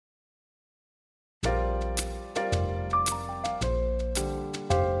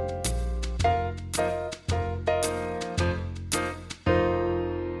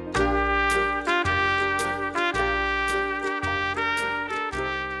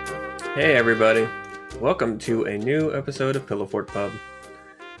Hey everybody, welcome to a new episode of Pillow Fort Pub.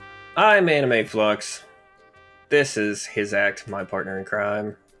 I'm Anime Flux. This is his act, my partner in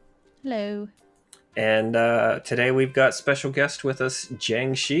crime. Hello. And today we've got special guest with us,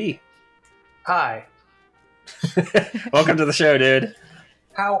 Jiang Shi. Hi. Welcome to the show, dude.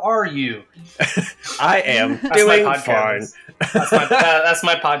 How are you? I am doing fine. That's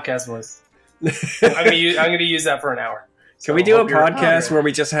my podcast voice. I'm gonna use that for an hour. Can we do a podcast where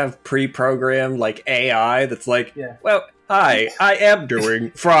we just have pre-programmed like AI that's like, well, hi, I am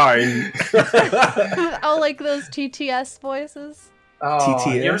doing fine. Oh, like those TTS voices? Oh,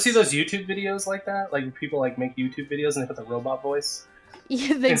 TTS? You ever see those YouTube videos like that? Like people like make YouTube videos and they put the robot voice?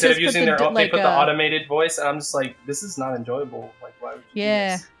 Yeah, they Instead just of using put they put the automated voice, and I'm just like, this is not enjoyable. Like, why would you do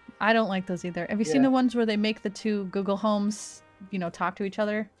this? I don't like those either. Have you seen the ones where they make the two Google Homes, talk to each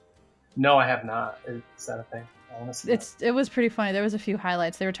other? No, I have not. Is that a thing? It was pretty funny. There was a few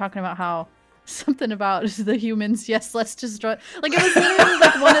highlights. They were talking about how something about the humans. Yes, let's destroy. Like it was literally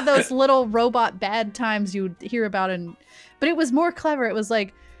like one of those little robot bad times you hear about, but it was more clever. It was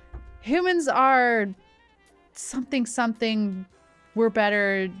like humans are something. We're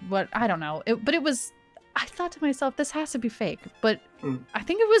better. What I don't know. But it was. I thought to myself, this has to be fake. But I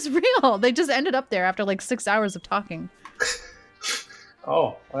think it was real. They just ended up there after like 6 hours of talking.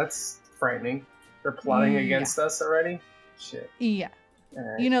 Oh, that's frightening. They're plotting against us already? Shit. Yeah.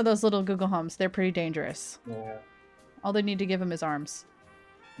 Right. You know those little Google Homes, they're pretty dangerous. Yeah. All they need to give him is arms.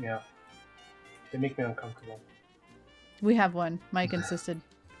 Yeah. They make me uncomfortable. We have one. Mike insisted.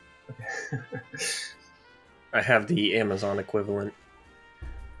 I have the Amazon equivalent.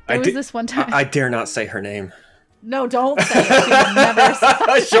 There was this one time. I dare not say her name. No, don't say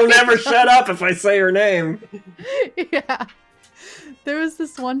it. She'll never shut up if I say her name. Yeah. There was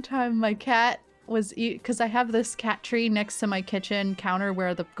this one time my cat was because I have this cat tree next to my kitchen counter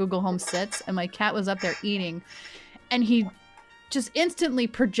where the Google Home sits, and my cat was up there eating, and he just instantly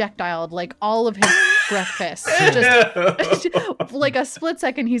projectiled like all of his breakfast. Just like a split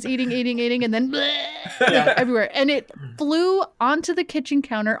second, he's eating, and then everywhere, and it flew onto the kitchen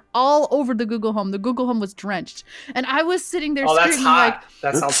counter all over the Google Home. The Google Home was drenched, and I was sitting there screaming like,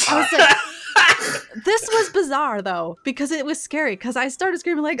 "That sounds hot." I was like, this was bizarre though, because it was scary, because I started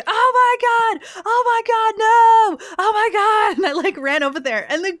screaming like, oh my god, no, oh my god, and I like ran over there,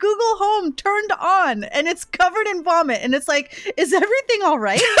 and the Google Home turned on, and it's covered in vomit, and it's like, is everything all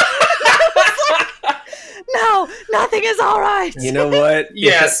right? Like, no, nothing is all right. You know what?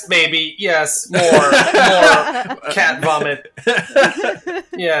 Yes, maybe. Yes, more cat vomit.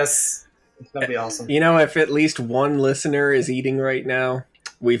 Yes, that'd be awesome. You know, if at least one listener is eating right now,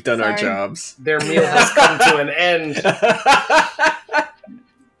 we've done our jobs. Their meal has come to an end.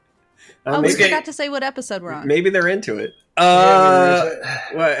 We forgot to say what episode we're on. Maybe they're into it.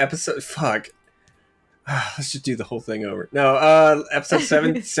 What episode? Fuck. Let's just do the whole thing over. No,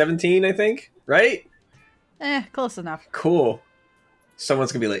 episode 17, I think. Right? Close enough. Cool.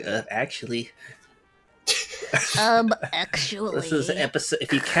 Someone's gonna be like, actually. Actually. This is episode.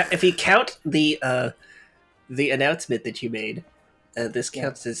 If you count the announcement that you made, this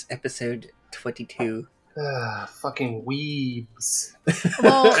counts as episode 22. Fucking weebs.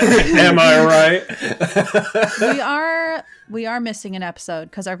 Well, am I right? we are missing an episode,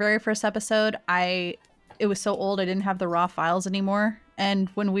 because our very first episode, it was so old I didn't have the raw files anymore. And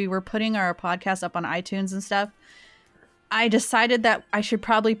when we were putting our podcast up on iTunes and stuff, I decided that I should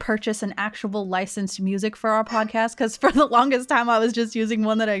probably purchase an actual licensed music for our podcast, because for the longest time I was just using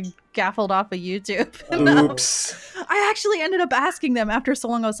one that I gaffled off of YouTube. Oops. I actually ended up asking them after so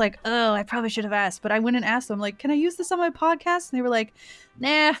long. I was like, oh, I probably should have asked. But I went and asked them, like, can I use this on my podcast? And they were like,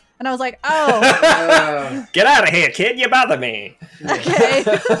 nah. And I was like, oh. Get out of here, kid. You bother me. Okay.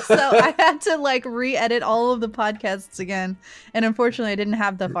 So I had to like re-edit all of the podcasts again. And unfortunately, I didn't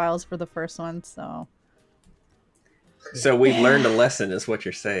have the files for the first one. So we've learned a lesson, is what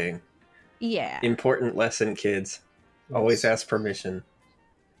you're saying. Yeah. Important lesson, kids. Always ask permission.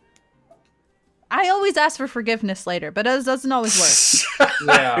 I always ask for forgiveness later, but it doesn't always work.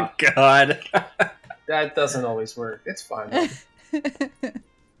 Yeah. God. That doesn't always work. It's fine.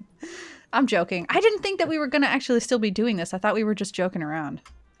 I'm joking. I didn't think that we were going to actually still be doing this. I thought we were just joking around.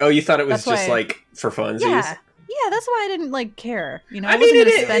 Oh, you thought it was just like for funsies? Yeah, that's why I didn't like care. I wasn't mean,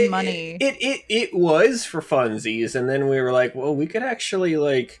 going to spend money. It was for funsies, and then we were like, well, we could actually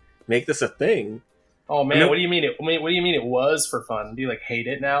like make this a thing. Oh man, what do you mean? What do you mean it was for fun? Do you like hate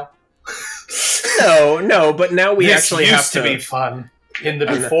it now? No, but now we this actually used have to be fun in the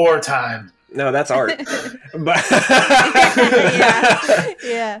before time. No, that's art. But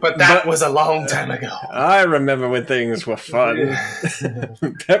yeah. But that was a long time ago. I remember when things were fun.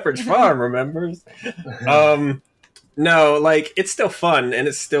 Pepperidge Farm remembers. No, like it's still fun, and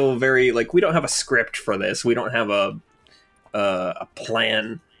it's still very like we don't have a script for this. We don't have a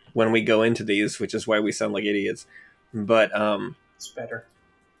plan when we go into these, which is why we sound like idiots. But It's better.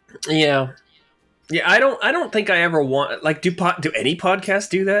 yeah. I don't think I ever want like do any podcasts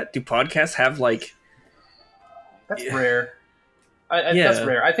do that? Do podcasts have like That's rare. That's Yeah.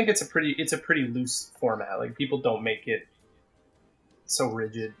 rare. I think it's a pretty loose format. Like people don't make it so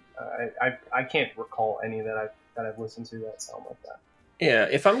rigid. I can't recall any that I've listened to that sound like that. yeah,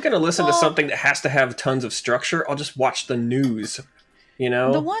 if I'm going to listen to Well- something that has to have tons of structure, I'll just watch the news, you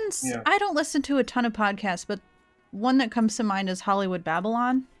know? The ones Yeah. I don't listen to a ton of podcasts, but one that comes to mind is Hollywood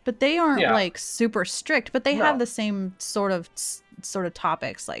Babylon. But they aren't Yeah. like super strict, but they No. have the same sort of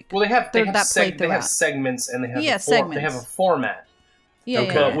topics. Like Well, they have That play they have throughout. segments and they have Yeah, they have a format. yeah,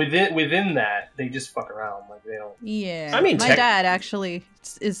 Okay. But yeah. within that, they just fuck around. Like they don't. Yeah. I mean, my dad actually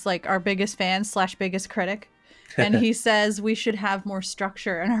is like our biggest fan / biggest critic. And he says we should have more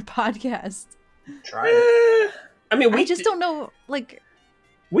structure in our podcast. Try it. I mean, I just don't know. Like,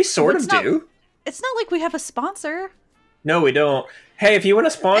 we sort of it's not- do. it's not like we have a sponsor. No, we don't. Hey, if you want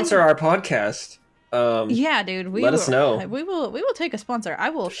to sponsor our podcast, Yeah, dude. let us know. We will take a sponsor. I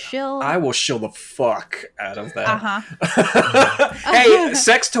will shill. I will shill the fuck out of that. Uh-huh. Hey,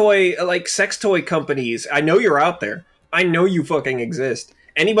 sex toy companies, I know you're out there. I know you fucking exist.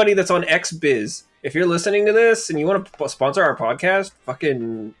 Anybody that's on XBiz, if you're listening to this and you want to sponsor our podcast,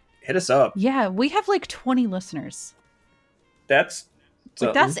 fucking hit us up. Yeah, we have like 20 listeners. That's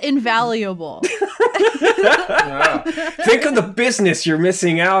Like, that's invaluable. Yeah. think of the business you're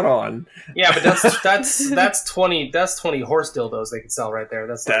missing out on. Yeah, but that's 20 horse dildos they could sell right there.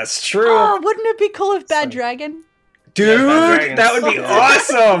 That's true. Oh, wouldn't it be cool if Bad So- Dragon? Dude, Yeah, Bad Dragons. that would be Yeah.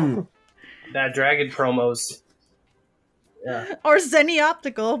 awesome. that dragon promos. Yeah. Or Zenny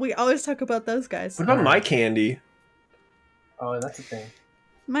Optical. We always talk about those guys. What about my candy? Oh, that's a thing.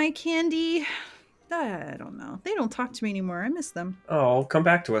 My Candy. I don't know. They don't talk to me anymore. I miss them. Oh, come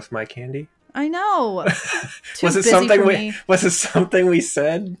back to us, my candy. I know. Too Was it busy something for we me. was it something we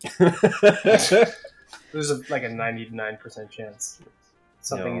said? There's like a 99% chance.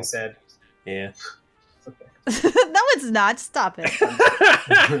 Something No. you said. Yeah. It's okay. No, it's not. Stop it.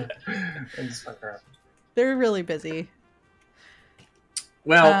 I'm just fucking around. They're really busy.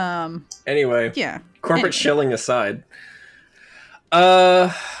 Well, anyway, Yeah. corporate anyway. shilling aside.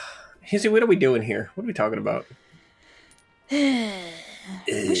 Hizzy, what are we doing here? What are we talking about?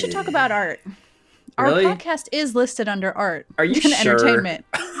 We should talk about art. Really? Our podcast is listed under art. Are you and sure? entertainment.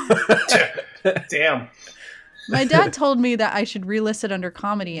 Damn. My dad told me that I should relist it under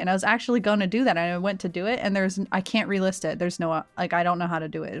comedy, and I was actually going to do that. And I went to do it, and I can't relist it. There's no like I don't know how to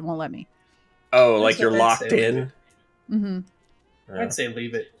do it. It won't let me. Oh, like That's you're what I'd locked say. in? Mm-hmm. I'd say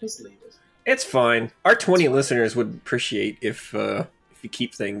leave it. Just leave it. It's fine. Our 20 listeners would appreciate if you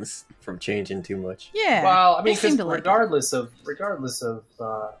keep things from changing too much. Yeah. Well, I they mean, seem because to like it. regardless of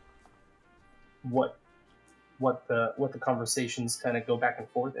what the conversations kind of go back and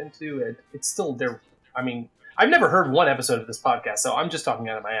forth into, it's still there. I mean, I've never heard one episode of this podcast, so I'm just talking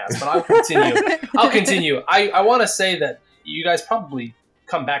out of my ass. But I'll continue. I want to say that you guys probably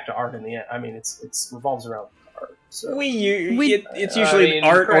come back to art in the end. I mean, it's revolves around art. So It's I usually mean,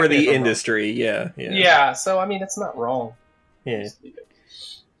 art or correct me if the I'm wrong. industry. Yeah. yeah. So I mean, it's not wrong. Yeah. Just leave it.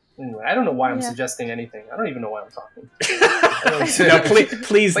 Anyway, I don't know why I'm Yeah. suggesting anything. I don't even know why I'm talking. No,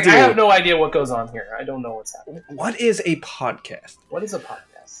 please Like, do. I have no idea what goes on here. I don't know what's happening. What is a podcast? What is a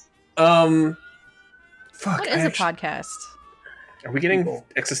podcast? Fuck. What I is a actu- podcast? Are we getting People.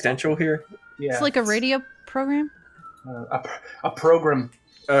 existential here? Yeah, It's like a radio program. a program.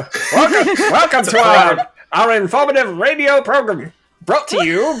 Welcome to our informative radio program, brought to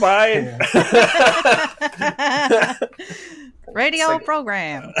you by. Radio It's like-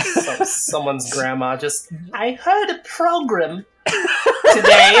 program. Someone's grandma just. I heard a program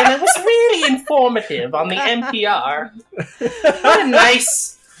today, and it was really informative on the NPR.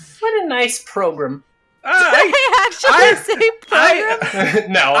 What a nice program. They actually say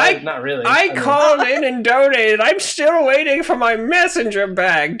program. No, I- not really. I mean, called in and donated. I'm still waiting for my messenger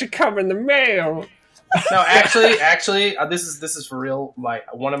bag to come in the mail. No, actually, this is for real.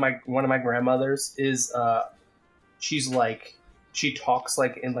 Like one of my grandmothers is she talks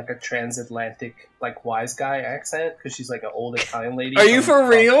like in like a transatlantic like wise guy accent because she's like an old Italian lady. Are you for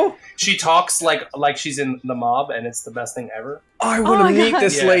real? She talks like she's in the mob, and it's the best thing ever. I Oh want my to meet God.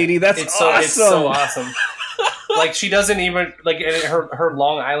 this Yeah. lady. That's It's awesome. so awesome. like she doesn't even like her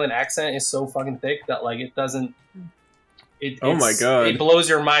Long Island accent is so fucking thick that like it doesn't. Oh my god! It blows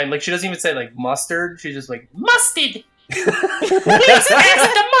your mind. Like she doesn't even say like mustard. She's just like mustard. Please pass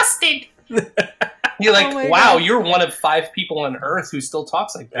the mustard. You're like, oh wow, God. You're one of 5 people on Earth who still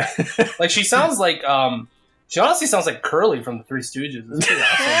talks like that. Like she sounds like she honestly sounds like Curly from the Three Stooges. It's pretty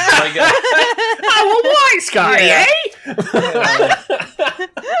awesome. Like, I'm a wise guy, yeah.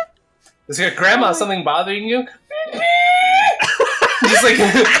 Is your grandma something bothering you? Just like,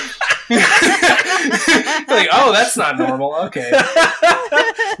 like, oh, that's not normal. Okay.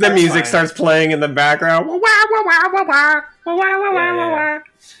 The music starts playing in the background.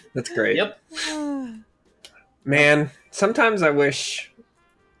 That's great. Yep. Man, sometimes I wish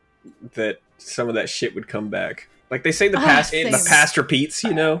that some of that shit would come back. Like they say the past repeats,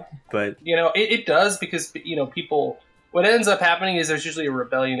 you know? But you know, it does because you know, people what ends up happening is there's usually a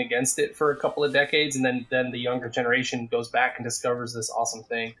rebellion against it for a couple of decades and then the younger generation goes back and discovers this awesome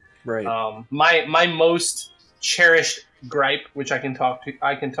thing. Right. My most cherished gripe, which I can talk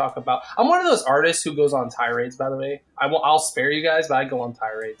about. I'm one of those artists who goes on tirades, by the way. I'll spare you guys, but I go on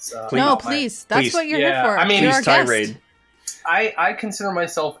tirades. Please. That's what you're here for. I mean, please tirade. I consider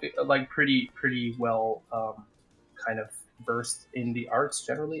myself like pretty well kind of versed in the arts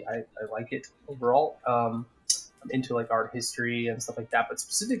generally. I like it overall. I'm into like art history and stuff like that, but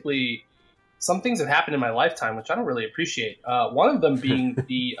specifically some things have happened in my lifetime which I don't really appreciate. One of them being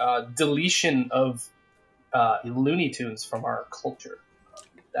the deletion of Looney Tunes from our culture.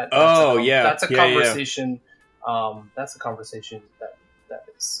 That's a conversation. Yeah. That's a conversation that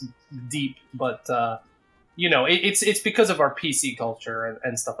is deep, but you know, it's because of our PC culture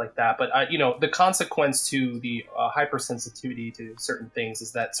and stuff like that. But you know, the consequence to the hypersensitivity to certain things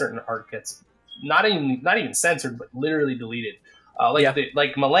is that certain art gets not even censored, but literally deleted.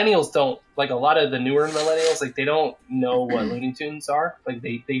 Like millennials don't, like a lot of the newer millennials, like they don't know what Looney Tunes are. Like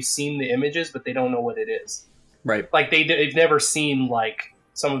they've seen the images, but they don't know what it is. Right. Like they've never seen like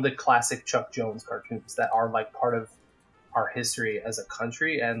some of the classic Chuck Jones cartoons that are like part of our history as a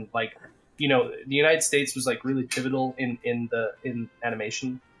country. And like, you know, the United States was like really pivotal in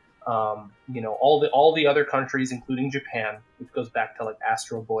animation. You know, all the other countries, including Japan, which goes back to like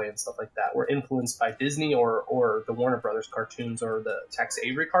Astro Boy and stuff like that, were influenced by Disney or the Warner Brothers cartoons or the Tex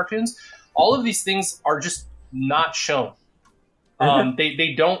Avery cartoons. All of these things are just not shown.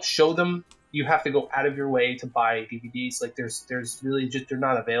 They don't show them. You have to go out of your way to buy DVDs. Like there's really just, they're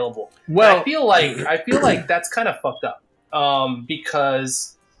not available. Well, I feel like that's kind of fucked up.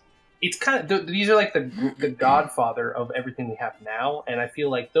 Because it's kind of, these are like the godfather of everything we have now. And I feel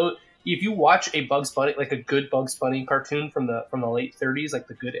like if you watch a Bugs Bunny, like a good Bugs Bunny cartoon from the late 30s, like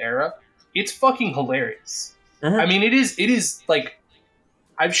the good era, it's fucking hilarious. I mean, it is like,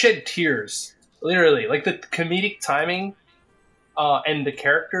 I've shed tears, literally, like the comedic timing, and the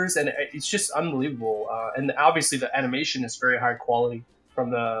characters, and it's just unbelievable. And obviously the animation is very high quality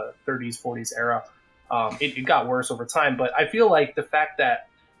from the 30s, 40s era. It got worse over time, but I feel like the fact that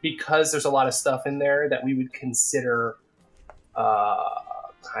because there's a lot of stuff in there that we would consider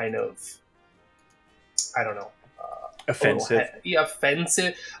kind of, I don't know, offensive.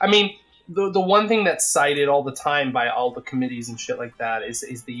 Offensive. I mean, the one thing that's cited all the time by all the committees and shit like that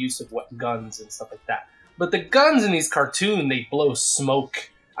is the use of guns and stuff like that. But the guns in these cartoons, they blow smoke.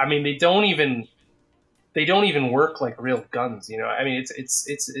 I mean, they don't even work like real guns, you know. I mean,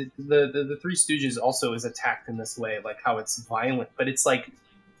 the Three Stooges also is attacked in this way, like how it's violent, but it's like,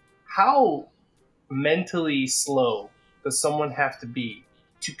 how mentally slow does someone have to be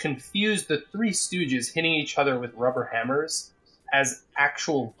to confuse the Three Stooges hitting each other with rubber hammers as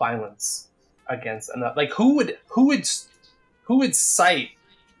actual violence against another? Like, who would cite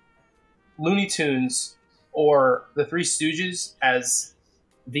Looney Tunes or the Three Stooges as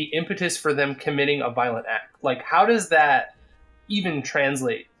the impetus for them committing a violent act? Like, how does that even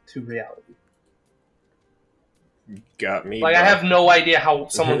translate to reality? Got me. Like, bro. I have no idea how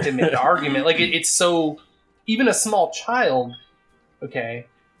someone can make the argument. Like, it's so, even a small child, okay,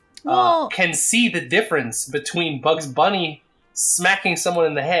 can see the difference between Bugs Bunny smacking someone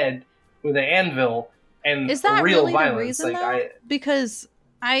in the head with an anvil and is that real really violence. The reason, like, though? Because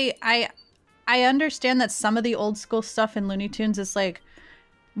I understand that some of the old school stuff in Looney Tunes is like,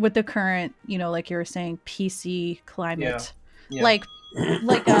 with the current, you know, like you were saying, PC climate, like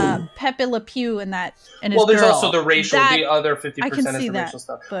Pepe Le Pew and that, and his well, there's girl. also the racial, the other 50% is the that, racial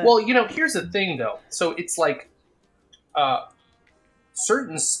stuff. But... Well, you know, here's the thing though. So it's like,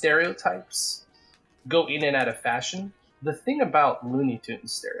 certain stereotypes go in and out of fashion. The thing about Looney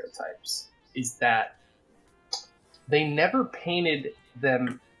Tunes stereotypes is that they never painted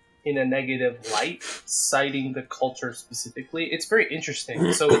them in a negative light, citing the culture specifically. It's very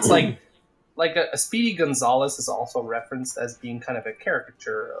interesting. So it's like a Speedy Gonzalez is also referenced as being kind of a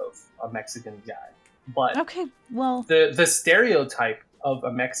caricature of a Mexican guy. But Okay, well, the stereotype of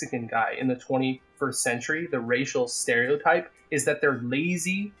a Mexican guy in the 21st century, the racial stereotype, is that they're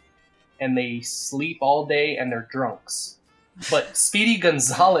lazy and they sleep all day and they're drunks. But Speedy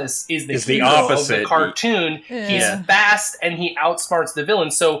Gonzalez is the hero of the cartoon. Yeah. He's fast and he outsmarts the villain.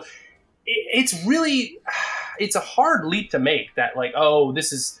 So it's a hard leap to make that, like, oh,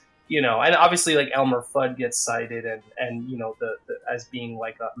 this is, you know, and obviously like Elmer Fudd gets cited and you know, the as being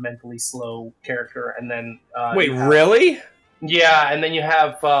like a mentally slow character. And then wait, really? Yeah, and then you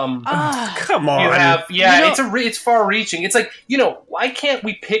have come on. You have You know, it's far reaching. It's like, you know, why can't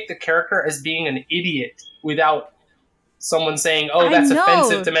we pick the character as being an idiot without someone saying, "Oh, that's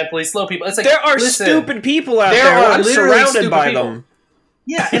offensive to mentally slow people"? It's like, there are stupid people out there. I'm surrounded by them.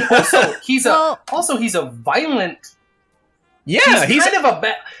 Yeah, and also he's a violent. Yeah, he's kind of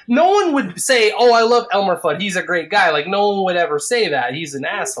a no one would say, "Oh, I love Elmer Fudd. He's a great guy." Like no one would ever say that. He's an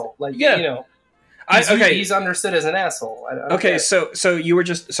asshole. Like you know. He's understood as an asshole. Okay, so you were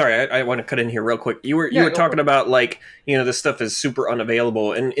just sorry. I want to cut in here real quick. You were talking about like, you know, this stuff is super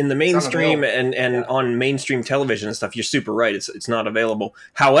unavailable, and in the mainstream and on mainstream television and stuff. You're super right. It's not available.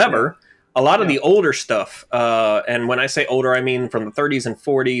 However, a lot of the older stuff, and when I say older, I mean from the 30s and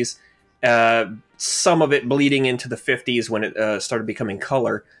 40s. Some of it bleeding into the 50s when it started becoming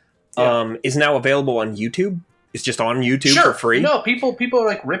color, is now available on YouTube. It's just on YouTube for free. No, people are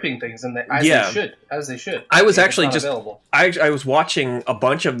like ripping things, and as they should. I was actually just I was watching a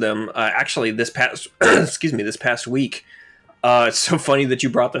bunch of them actually this past this past week. It's so funny that you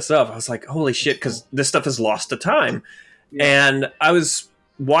brought this up. I was like, holy shit, because this stuff is lost to time. Yeah. And I was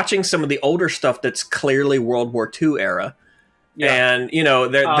watching some of the older stuff that's clearly World War II era. Yeah. And you know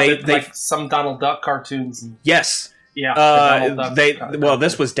they like some Donald Duck cartoons. Yes. Yeah.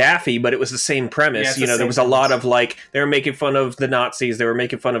 This was Daffy, but it was the same premise. You know, there was a lot of like they were making fun of the Nazis, they were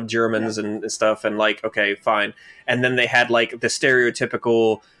making fun of Germans and stuff, and like, okay, fine. And then they had like the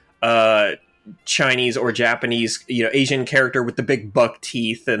stereotypical Chinese or Japanese, you know, Asian character with the big buck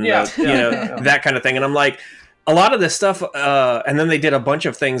teeth and that kind of thing. And I'm like, a lot of this stuff. And then they did a bunch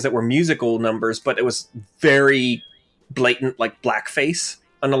of things that were musical numbers, but it was very blatant, like blackface.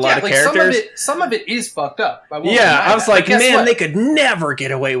 On a lot of characters. Some of it is fucked up. I was like, man, they could never get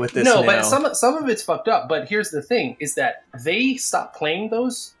away with this. No, but some of it's fucked up. But here's the thing: is that they stopped playing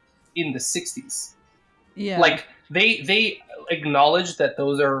those in the '60s. Yeah, like they acknowledge that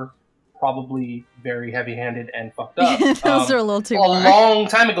those are probably very heavy-handed and fucked up. Those are a little too a long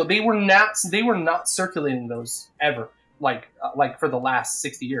time ago. They were not circulating those ever. Like for the last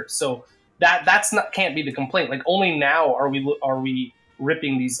 60 years. So that's not can't be the complaint. Like only now are we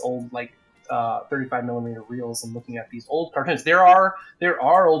ripping these old like 35 millimeter reels and looking at these old cartoons. There are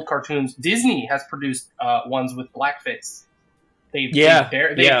old cartoons. Disney has produced ones with blackface. They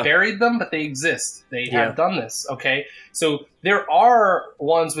buried them, but they exist. They have done this. Okay, so there are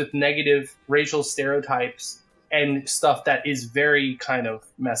ones with negative racial stereotypes and stuff that is very kind of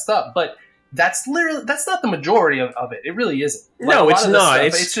messed up, but that's not the majority of it. It really isn't. Like, no, it's not.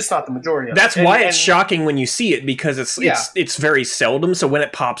 It's just not the majority of it. That's why it's shocking when you see it, because it's very seldom. So when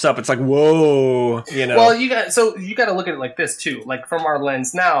it pops up, it's like, whoa, you know. Well, you got to look at it like this too. Like from our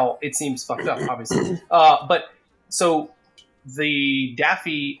lens now, it seems fucked up, obviously. But so the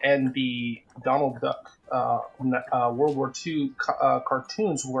Daffy and the Donald Duck World War II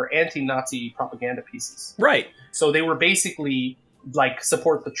cartoons were anti-Nazi propaganda pieces. Right. So they were basically like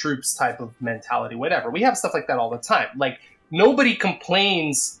support the troops type of mentality, whatever. We have stuff like that all the time. Like nobody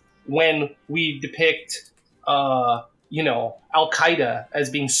complains when we depict, Al Qaeda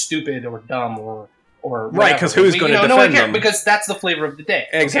as being stupid or dumb or right, because who's going to defend them? Because that's the flavor of the day.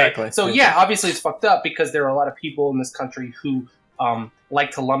 Exactly. Okay? So obviously it's fucked up because there are a lot of people in this country who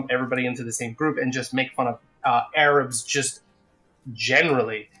like to lump everybody into the same group and just make fun of Arabs just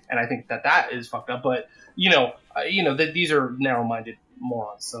generally, and I think that is fucked up. But these are narrow-minded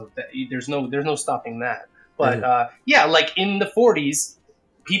morons, so there's no stopping that. But like in the 40s,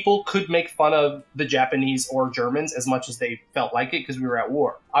 people could make fun of the Japanese or Germans as much as they felt like it because we were at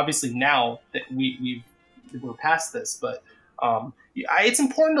war. Obviously, now that we're past this, but it's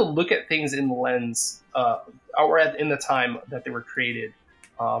important to look at things in the lens or in the time that they were created.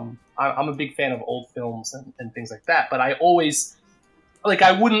 I'm a big fan of old films and things like that, but I always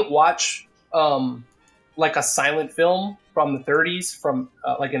I wouldn't watch like a silent film from the 30s from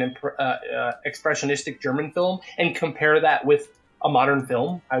like an expressionistic German film and compare that with a modern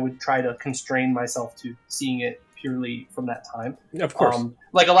film. I would try to constrain myself to seeing it purely from that time. Of course.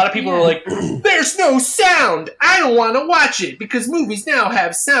 Like a lot of people are like, "There's no sound. I don't want to watch it because movies now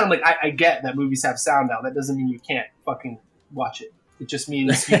have sound." Like I get that movies have sound now. That doesn't mean you can't fucking watch it. It just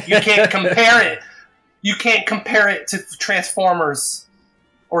means you can't compare it. You can't compare it to Transformers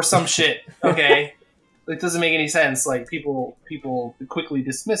or some shit. Okay, it doesn't make any sense. Like people quickly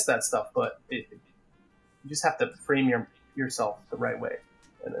dismiss that stuff, but you just have to frame yourself the right way.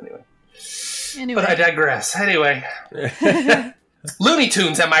 And anyway. But I digress. Anyway. Looney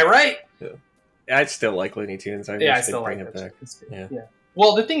Tunes, am I right? Yeah. I still like Looney Tunes. I still bring it back. Yeah.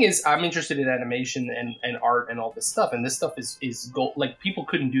 Well, the thing is, I'm interested in animation and art and all this stuff, and this stuff is gold. Like, people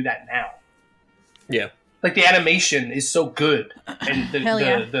couldn't do that now. Yeah. Like, the animation is so good, and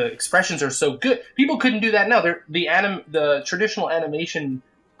the expressions are so good. People couldn't do that now. The traditional animation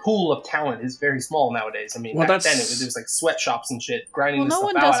pool of talent is very small nowadays. I mean, back then it was like sweatshops and shit grinding this stuff out.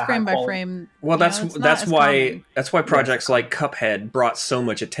 Well, no one does frame by frame. Well, that's why projects like Cuphead brought so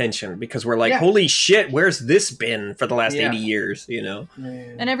much attention, because we're like, holy shit, where's this been for the last 80 years? You know.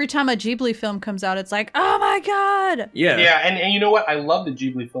 And every time a Ghibli film comes out, it's like, oh my god. Yeah. And you know what? I love the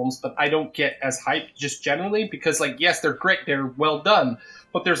Ghibli films, but I don't get as hyped just generally because, like, yes, they're great, they're well done,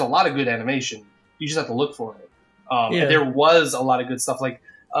 but there's a lot of good animation. You just have to look for it. And there was a lot of good stuff, like.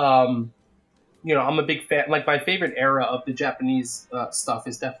 You know, I'm a big fan. Like, my favorite era of the Japanese stuff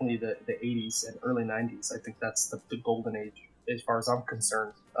is definitely the 80s and early 90s. I think that's the golden age as far as I'm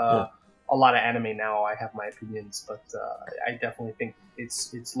concerned. A lot of anime now, I have my opinions, but I definitely think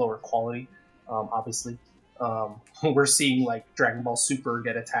it's lower quality, obviously. We're seeing, like, Dragon Ball Super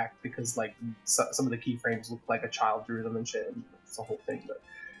get attacked because, like, some of the keyframes look like a child drew them and shit. It's a whole thing. But,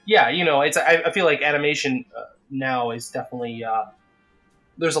 yeah, you know, I feel like animation now is definitely...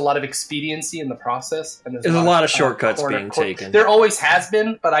 there's a lot of expediency in the process, and there's a lot of shortcuts being taken. There always has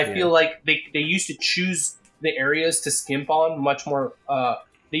been, but I feel like they used to choose the areas to skimp on much more.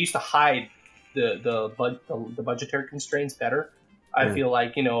 They used to hide the budgetary constraints better. I feel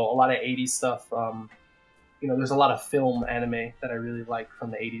like, you know, a lot of 80s stuff. You know, there's a lot of film anime that I really like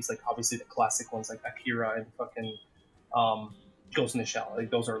from the 80s. Like, obviously the classic ones like Akira and fucking Ghost in the Shell. Like,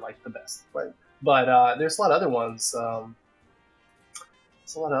 those are like the best, right? But there's a lot of other ones.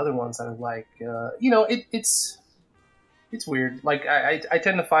 A lot of other ones that I like. You know, it's weird. Like, I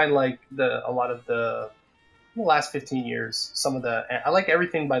tend to find, like, a lot of the last 15 years, I like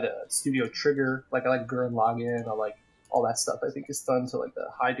everything by the studio Trigger. Like, I like Gurren Lagann. I like all that stuff. I think it's done to, like, a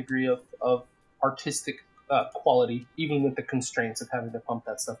high degree of artistic quality, even with the constraints of having to pump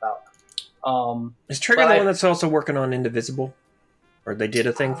that stuff out. Is Trigger the one that's also working on Indivisible? Or they did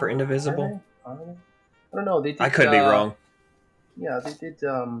a thing for Indivisible? I don't know. They did, I could be wrong. Yeah, they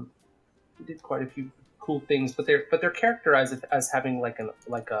did quite a few cool things, but they're characterized as having like a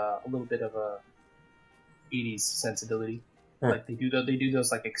little bit of a 80s sensibility. Like they do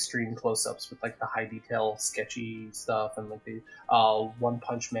those like extreme close-ups with like the high detail sketchy stuff, and like the One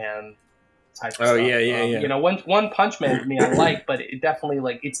Punch Man type of stuff. Yeah. You know, One Punch Man to me I like, but it definitely,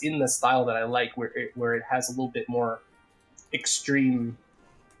 like, it's in the style that I like, where it has a little bit more extreme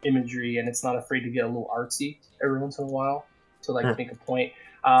imagery, and it's not afraid to get a little artsy every once in a while to, like, make a point.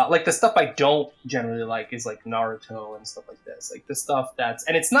 Like, the stuff I don't generally like is, like, Naruto and stuff like this. Like, the stuff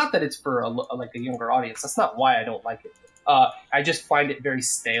and it's not that it's for, a younger audience. That's not why I don't like it. I just find it very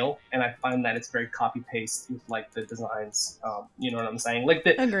stale, and I find that it's very copy-paste with, like, the designs. You know what I'm saying? Like,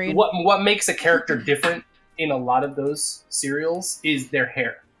 Agreed. What makes a character different in a lot of those serials is their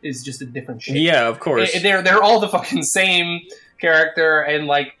hair. Is just a different shape. Yeah, of course. They're all the fucking same character, and,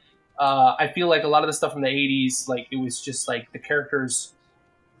 like, I feel like a lot of the stuff from the 80s, like, it was just, like, the characters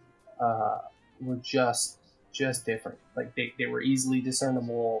were just different. Like, they were easily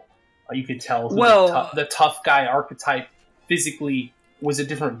discernible. You could tell the tough guy archetype physically was a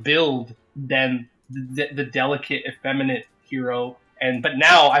different build than the delicate, effeminate hero. But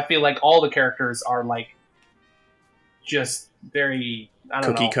now I feel like all the characters are, like, just very... I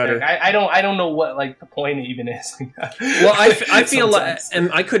don't cookie know. cutter. Like, I don't know what, like, the point even is. Well, I feel like,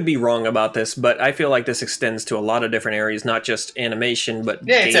 and I could be wrong about this, but I feel like this extends to a lot of different areas, not just animation, but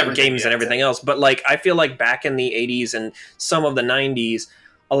games and everything else. But, like, I feel like back in the 80s and some of the 90s,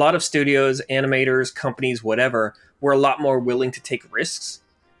 a lot of studios, animators, companies, whatever, were a lot more willing to take risks.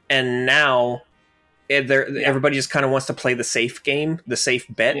 And now everybody just kind of wants to play the safe game, the safe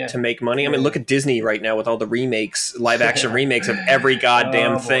bet to make money. I mean, look at Disney right now with all the remakes, live action remakes of every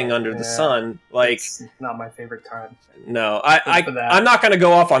goddamn thing under the sun. Like, it's not my favorite time. No, I'm not going to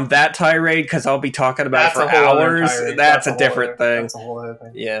go off on that tirade because I'll be talking about it for hours. That's a different thing. That's a whole other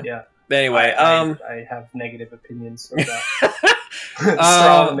thing. Yeah. Anyway, I have negative opinions of that.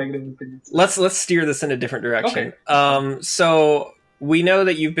 Strong negative opinions. Let's steer this in a different direction. Okay. So we know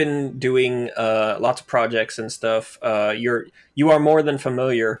that you've been doing lots of projects and stuff. You are more than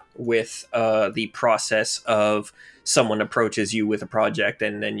familiar with the process of someone approaches you with a project,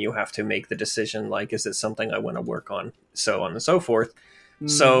 and then you have to make the decision, like, is it something I want to work on, so on and so forth.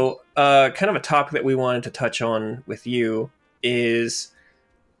 So kind of a topic that we wanted to touch on with you is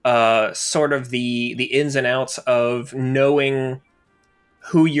sort of the ins and outs of knowing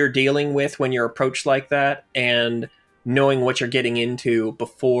who you're dealing with when you're approached like that, and knowing what you're getting into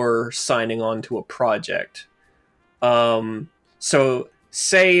before signing on to a project. So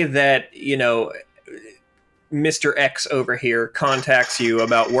say that, Mr. X over here contacts you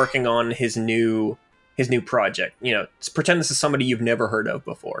about working on his new project. Pretend this is somebody you've never heard of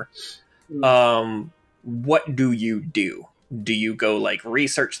before. What do you do? Do you go like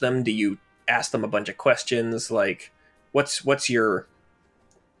research them? Do you ask them a bunch of questions? Like, what's your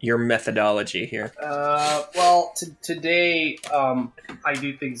methodology here? Well, today I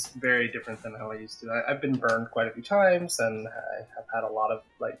do things very different than how I used to. I've been burned quite a few times, and I have had a lot of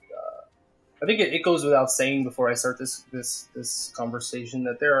I think it goes without saying before I start this conversation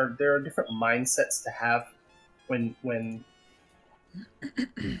that there are different mindsets to have when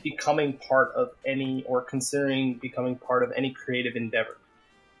becoming part of any, or considering becoming part of any creative endeavor.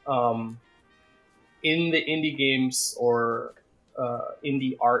 In the indie games or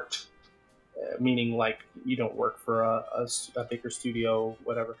indie art, meaning like you don't work for a bigger studio,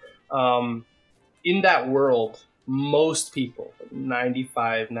 whatever. In that world, most people,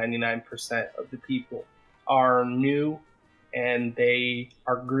 99% of the people are new, and they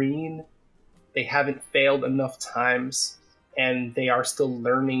are green. They haven't failed enough times, and they are still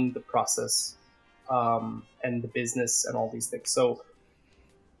learning the process and the business and all these things. So,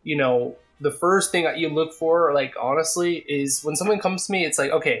 the first thing that you look for, like, honestly, is when someone comes to me, it's like,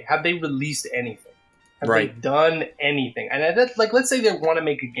 okay, have they released anything? Have they done anything? And let's say they want to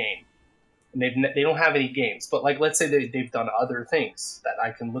make a game, and they don't have any games, but like, let's say they've done other things that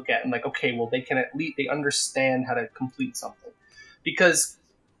I can look at and like, okay, well, they can at least, they understand how to complete something. Because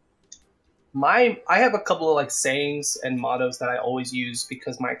I have a couple of like sayings and mottos that I always use,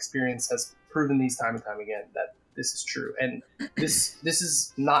 because my experience has proven these time and time again that this is true. And this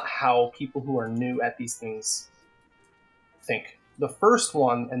is not how people who are new at these things think. The first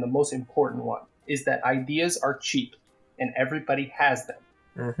one, and the most important one, is that ideas are cheap and everybody has them.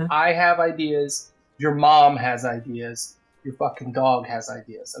 Mm-hmm. I have ideas. Your mom has ideas. Your fucking dog has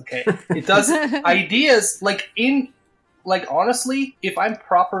ideas. Okay. It does ideas honestly, if I'm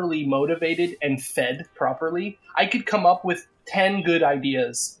properly motivated and fed properly, I could come up with 10 good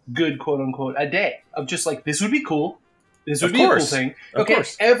ideas, good quote unquote, a day of just like, this would be cool. This would be a cool thing. Okay.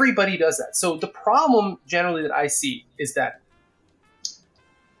 Everybody does that. So the problem generally that I see is that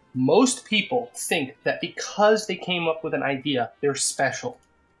most people think that because they came up with an idea, they're special.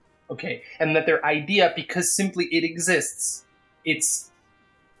 Okay. And that their idea, because simply it exists, it's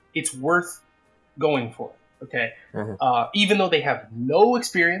worth going for. Okay. Mm-hmm. Even though they have no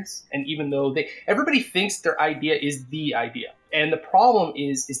experience, and even though everybody thinks their idea is the idea. And the problem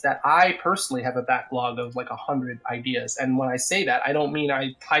is that I personally have a backlog of like 100 ideas. And when I say that, I don't mean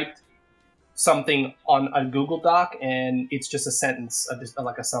I typed something on a Google Doc and it's just a sentence,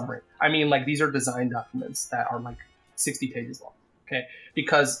 like a summary. I mean, like, these are design documents that are like 60 pages long. Okay.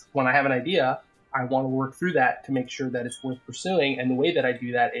 Because when I have an idea, I want to work through that to make sure that it's worth pursuing. And the way that I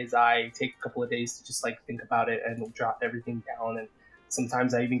do that is I take a couple of days to just like think about it and jot everything down. And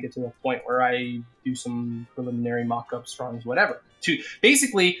sometimes I even get to a point where I do some preliminary mock-ups, drawings, whatever.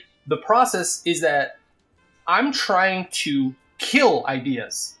 Basically, the process is that I'm trying to kill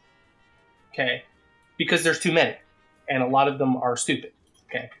ideas. Okay. Because there's too many. And a lot of them are stupid.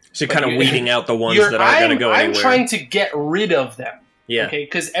 Okay. So you're kind of weeding out the ones that aren't going to go anywhere. I'm trying to get rid of them. Yeah. Okay,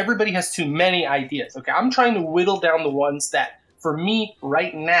 because everybody has too many ideas. Okay, I'm trying to whittle down the ones that, for me,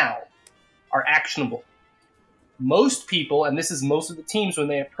 right now, are actionable. Most people, and this is most of the teams, when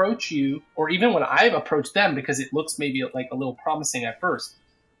they approach you, or even when I've approached them, because it looks maybe like a little promising at first,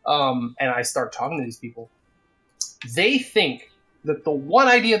 and I start talking to these people, they think that the one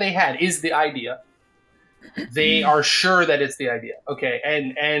idea they had is the idea. They are sure that it's the idea. Okay,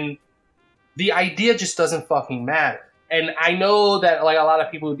 and the idea just doesn't fucking matter. And I know that like a lot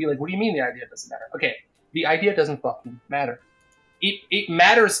of people would be like, what do you mean the idea doesn't matter? Okay, the idea doesn't fucking matter. It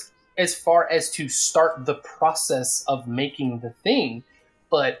matters as far as to start the process of making the thing.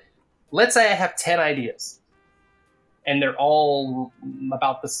 But let's say I have 10 ideas and they're all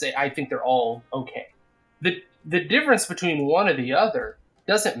about the same. I think they're all okay. The difference between one or the other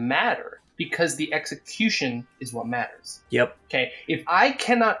doesn't matter because the execution is what matters. Yep. Okay, if I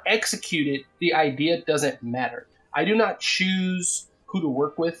cannot execute it, the idea doesn't matter. I do not choose who to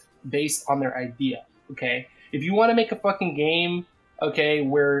work with based on their idea. Okay, if you want to make a fucking game, okay,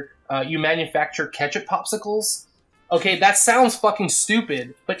 where you manufacture ketchup popsicles, okay, that sounds fucking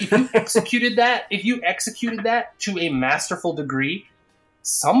stupid. But if you executed that to a masterful degree,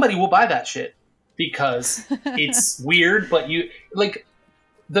 somebody will buy that shit because it's weird. But like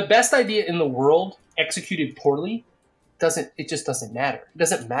the best idea in the world executed poorly it just doesn't matter. It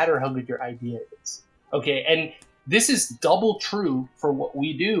doesn't matter how good your idea is. Okay, and this is double true for what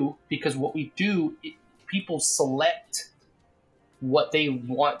we do, because what we do, people select what they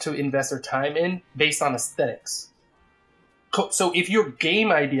want to invest their time in based on aesthetics. So if your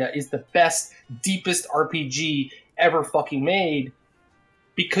game idea is the best, deepest RPG ever fucking made,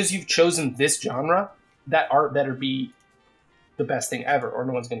 because you've chosen this genre, that art better be the best thing ever, or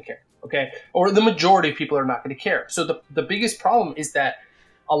no one's going to care. Okay? Or the majority of people are not going to care. So the biggest problem is that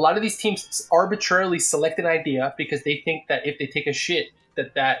a lot of these teams arbitrarily select an idea because they think that if they take a shit,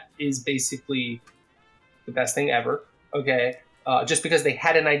 that is basically the best thing ever. Okay? Just because they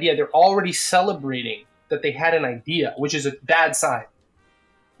had an idea, they're already celebrating that they had an idea, which is a bad sign.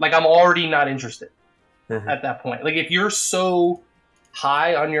 Like, I'm already not interested at that point. Like, if you're so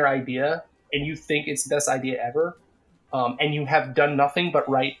high on your idea and you think it's the best idea ever, and you have done nothing but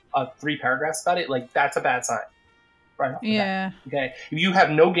write 3 paragraphs about it, like, that's a bad sign. Right off the bat. Okay? If you have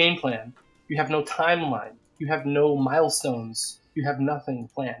no game plan, you have no timeline, you have no milestones, you have nothing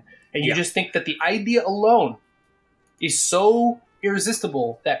planned, and you just think that the idea alone is so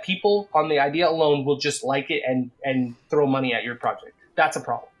irresistible that people on the idea alone will just like it and throw money at your project. That's a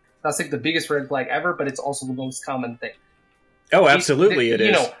problem. That's like the biggest red flag ever, but it's also the most common thing. Oh, absolutely, it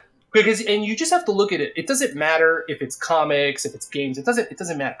is. Because you just have to look at it. It doesn't matter if it's comics, if it's games. It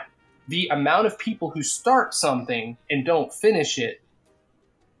doesn't matter. The amount of people who start something and don't finish it,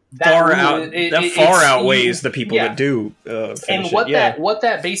 far outweighs the people that do finish and what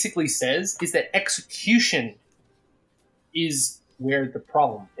that basically says is that execution is where the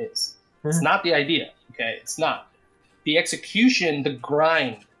problem is. It's not the idea, okay? It's not. The execution, the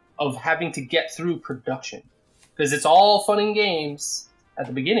grind of having to get through production. Because it's all fun and games at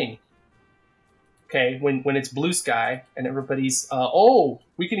the beginning. Okay, when it's blue sky and everybody's,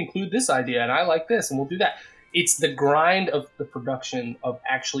 we can include this idea and I like this and we'll do that. It's the grind of the production of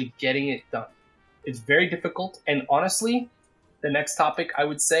actually getting it done. It's very difficult. And honestly, the next topic I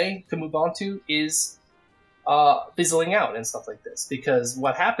would say to move on to is fizzling out and stuff like this, because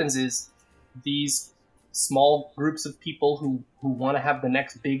what happens is these small groups of people who want to have the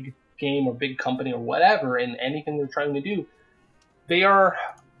next big game or big company or whatever in anything they're trying to do, they are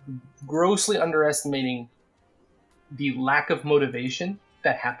grossly underestimating the lack of motivation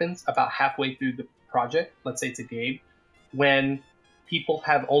that happens about halfway through the project. Let's say it's a game, when people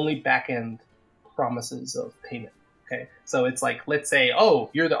have only back-end promises of payment. Okay, so it's like, let's say,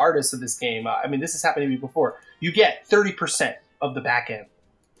 you're the artist of this game. This has happened to me before. You get 30% of the back end.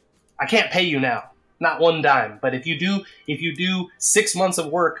 I can't pay you now, not one dime. But if you do 6 months of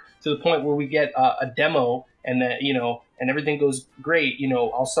work to the point where we get a demo and that and everything goes great,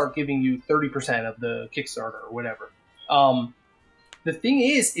 I'll start giving you 30% of the Kickstarter or whatever. The thing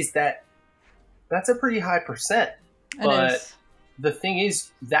is that that's a pretty high percent. But the thing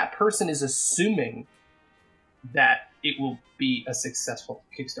is, that person is assuming that it will be a successful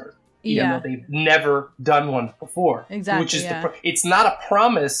Kickstarter, even though they've never done one before. Exactly. Which is it's not a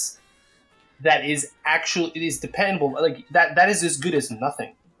promise that is actually, it is dependable. Like that is as good as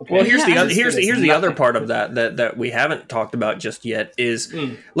nothing. Okay? Well, here's the other part of that we haven't talked about just yet is,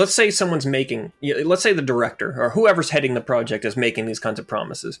 let's say someone's let's say the director or whoever's heading the project is making these kinds of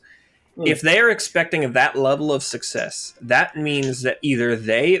promises. If they're expecting that level of success, that means that either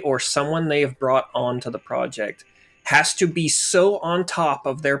they or someone they have brought onto the project has to be so on top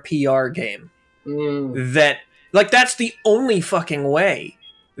of their PR game that, like, that's the only fucking way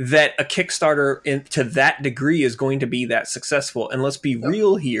that a Kickstarter to that degree is going to be that successful. And let's be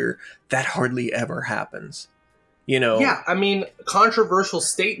real here, that hardly ever happens. Yeah, controversial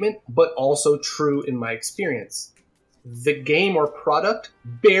statement, but also true in my experience. The game or product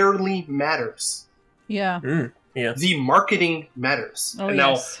barely matters. Yeah. The marketing matters. Oh,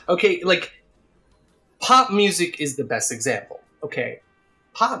 now, yes. okay, like, pop music is the best example. Okay,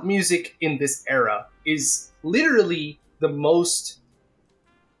 pop music in this era is literally the most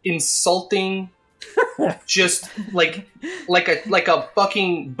insulting, just like a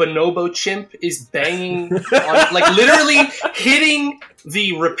fucking bonobo chimp is banging on, like, literally hitting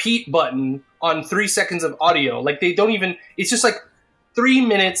the repeat button on 3 seconds of audio. Like, they don't even, it's just like, 3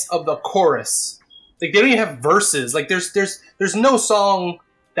 minutes of the chorus. Like, they don't even have verses. Like, there's no song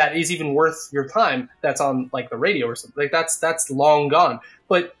that is even worth your time that's on, like, the radio or something. Like, that's long gone.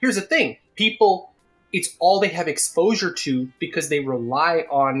 But here's the thing. People, it's all they have exposure to because they rely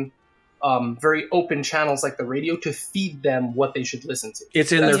on very open channels like the radio to feed them what they should listen to.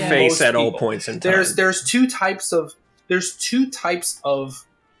 It's in That's their face most at all people. points in time. There's two types of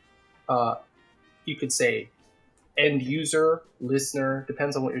you could say end user, listener,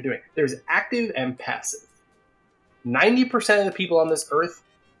 depends on what you're doing. There's active and passive. 90% of the people on this earth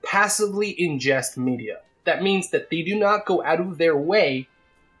passively ingest media. That means that they do not go out of their way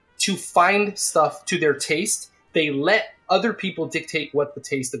to find stuff to their taste. They let other people dictate what the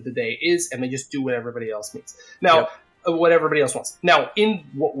taste of the day is, and they just do what everybody else needs. Now, what everybody else wants. Now, in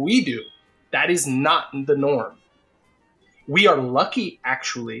what we do, that is not the norm. We are lucky,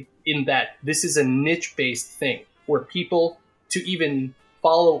 actually, in that this is a niche-based thing where people, to even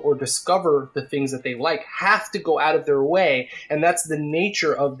follow or discover the things that they like, have to go out of their way, and that's the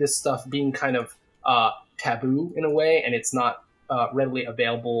nature of this stuff being kind of taboo in a way, and it's not readily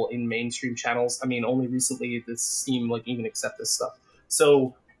available in mainstream channels. I mean, only recently does Steam like even accept this stuff.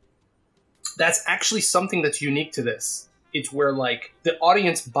 So that's actually something that's unique to this. It's where like the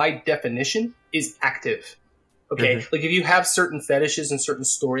audience by definition is active. Okay, like if you have certain fetishes and certain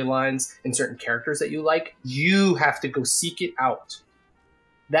storylines and certain characters that you like, you have to go seek it out.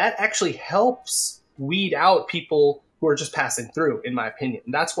 That actually helps weed out people who are just passing through, in my opinion.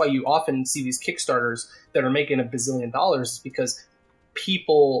 And that's why you often see these Kickstarters that are making $1 bazillion, because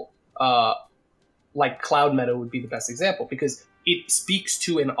people like Cloud Meadow would be the best example, because it speaks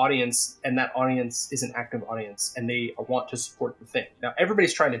to an audience, and that audience is an active audience, and they want to support the thing. Now,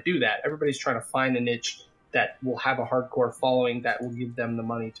 everybody's trying to do that. Everybody's trying to find a niche that will have a hardcore following that will give them the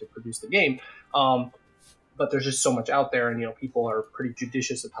money to produce the game. But there's just so much out there, and people are pretty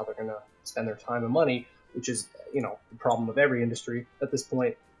judicious of how they're going to spend their time and money, which is the problem of every industry at this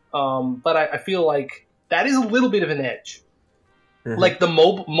point. But I feel like that is a little bit of an edge. Like the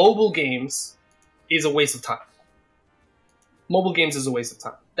mobile games is a waste of time. Mobile games is a waste of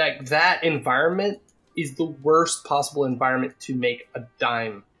time. That environment is the worst possible environment to make a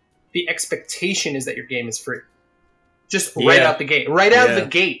dime. The expectation is that your game is free. Just right out the gate. Right out of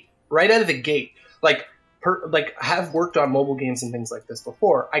the gate. Like have worked on mobile games and things like this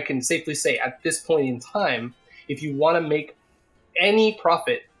before. I can safely say at this point in time, if you want to make any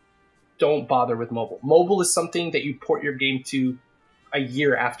profit, don't bother with mobile. Mobile is something that you port your game to a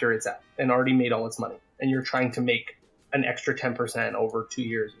year after it's out and already made all its money. And you're trying to make an extra 10% over 2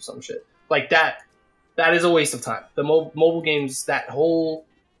 years or some shit. Like that is a waste of time. The mobile games,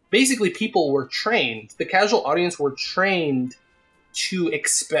 basically people were trained, the casual audience were trained to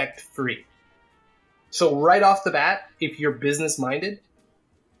expect free. So right off the bat, if you're business minded,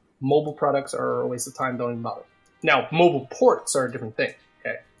 mobile products are a waste of time, don't even bother. Now, mobile ports are a different thing.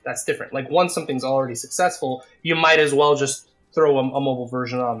 Okay, that's different. Like once something's already successful, you might as well just throw a mobile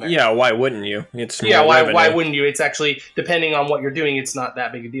version on there. Yeah, why wouldn't you? Why wouldn't you? It's actually, depending on what you're doing, it's not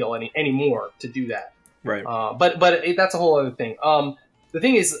that big a deal anymore to do that. Right. But that's a whole other thing. The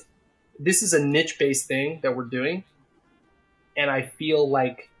thing is, this is a niche-based thing that we're doing, and I feel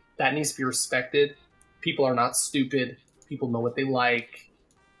like that needs to be respected. People are not stupid. People know what they like.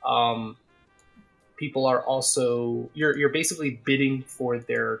 People are also... You're basically bidding for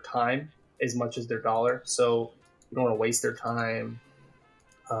their time as much as their dollar, so you don't want to waste their time.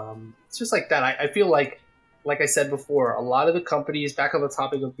 It's just like that. I feel like I said before, a lot of the companies, back on the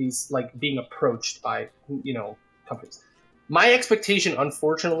topic of these, like being approached by, companies. My expectation,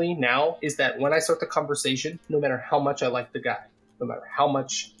 unfortunately, now is that when I start the conversation, no matter how much I like the guy, no matter how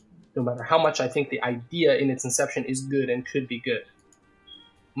much I think the idea in its inception is good and could be good,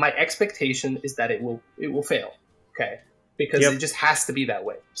 my expectation is that it will fail. Okay, because it just has to be that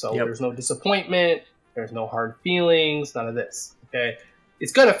way. So there's no disappointment, there's no hard feelings, none of this. Okay,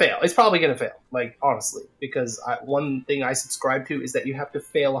 it's gonna fail. It's probably gonna fail. Like honestly, because one thing I subscribe to is that you have to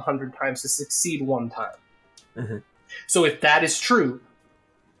fail 100 times to succeed one time. Mm-hmm. So if that is true,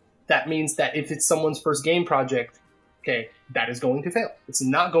 that means that if it's someone's first game project, okay, that is going to fail. It's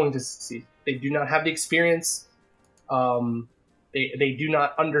not going to succeed. They do not have the experience. They do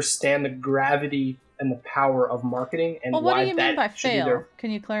not understand the gravity and the power of marketing and what why do you that mean by should be fail? there.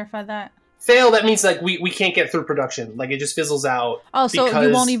 Can you clarify that? Fail, that means like we can't get through production. Like it just fizzles out. Oh, so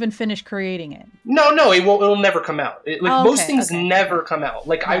you won't even finish creating it? No, it won't. It'll never come out. Most things never come out.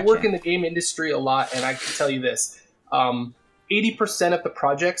 Like gotcha. I work in the game industry a lot, and I can tell you this: 80% of the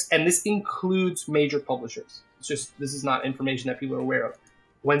projects, and this includes major publishers. This is not information that people are aware of.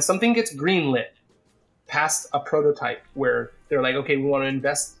 When something gets greenlit, past a prototype where they're like, okay, we want to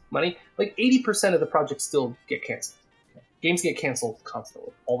invest money, like 80% of the projects still get canceled. Games get canceled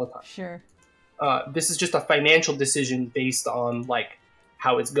constantly, all the time. Sure. This is just a financial decision based on like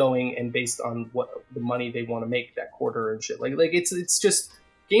how it's going and based on what the money they want to make that quarter and shit. Like it's just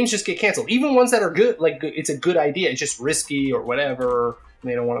games just get canceled. Even ones that are good, like it's a good idea, it's just risky or whatever. And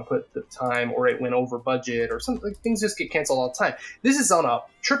they don't want to put the time, or it went over budget or something. Like, things just get canceled all the time. This is on a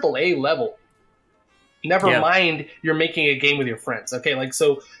AAA level. Never mind, you're making a game with your friends. Okay, like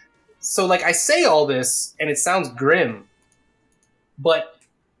so like I say all this and it sounds grim, but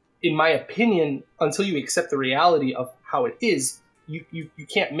in my opinion, until you accept the reality of how it is, you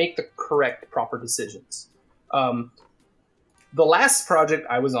can't make the correct, proper decisions. The last project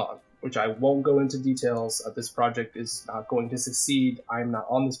I was on, which I won't go into details, this project is not going to succeed. I'm not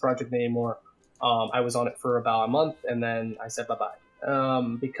on this project anymore. I was on it for about a month, and then I said bye-bye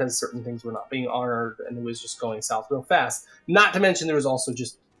because certain things were not being honored, and it was just going south real fast. Not to mention there was also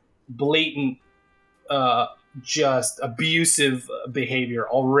just blatant just abusive behavior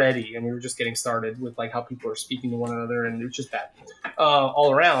already, and we were just getting started with like how people are speaking to one another, and it was just bad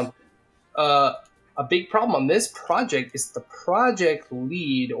all around. A big problem on this project is the project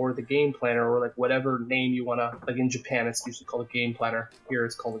lead or the game planner, or like whatever name you want to, like in Japan it's usually called a game planner, here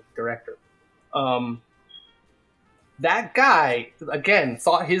it's called a director. That guy, again,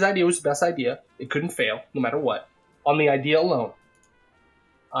 thought his idea was the best idea. It couldn't fail no matter what on the idea alone.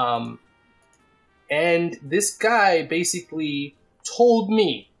 And this guy basically told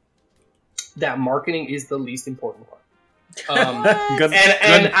me that marketing is the least important part. Good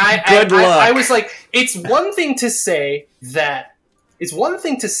luck. I was like, it's one thing to say that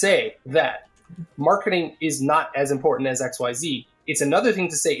marketing is not as important as XYZ. It's another thing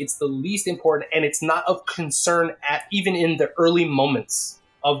to say it's the least important, and it's not of concern at even in the early moments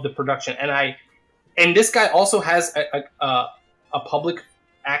of the production. And this guy also has a public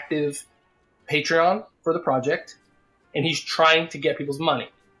active Patreon for the project, and he's trying to get people's money.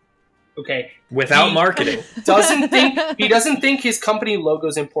 Okay, without marketing, he doesn't think his company logo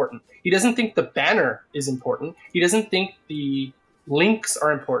is important. He doesn't think the banner is important. He doesn't think the links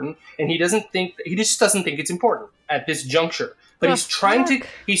are important, and he just doesn't think it's important at this juncture. But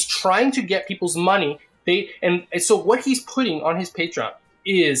he's trying to get people's money. And so what he's putting on his Patreon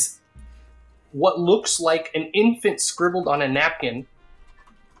is what looks like an infant scribbled on a napkin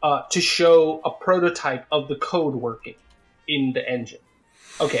to show a prototype of the code working in the engine.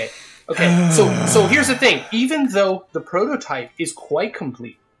 Okay. So here's the thing. Even though the prototype is quite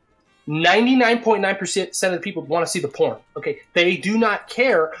complete, 99.9% of the people want to see the porn. Okay, they do not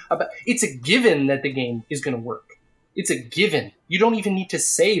care about. It's a given that the game is going to work. It's a given. You don't even need to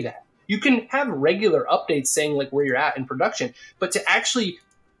say that. You can have regular updates saying like where you're at in production, but to actually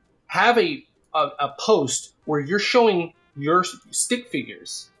have a post where you're showing your stick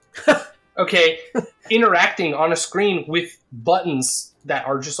figures, okay, interacting on a screen with buttons that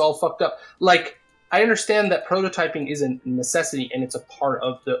are just all fucked up. Like, I understand that prototyping is a necessity and it's a part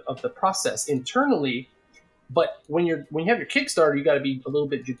of the process internally, but when you have your Kickstarter, you got to be a little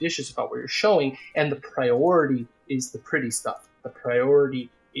bit judicious about what you're showing, and the priority is the pretty stuff. The priority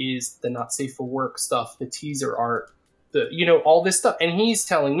is the not safe for work stuff, the teaser art, all this stuff. And he's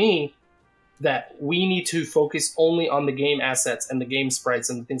telling me that we need to focus only on the game assets and the game sprites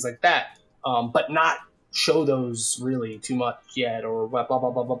and things like that, but not show those really too much yet, or blah, blah,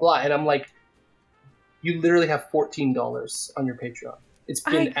 blah, blah, blah, blah. And I'm like, you literally have $14 on your Patreon. It's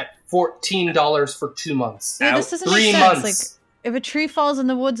been at $14 for 2 months. Yeah, this doesn't make sense. Like, if a tree falls in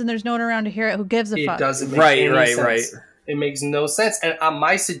the woods and there's no one around to hear it, who gives a fuck? It doesn't make any sense. Right. It makes no sense. And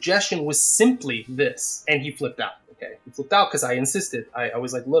my suggestion was simply this. And he flipped out. Okay, he flipped out because I insisted. I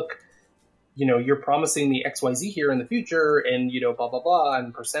was like, look, you're promising me XYZ here in the future, and blah blah blah,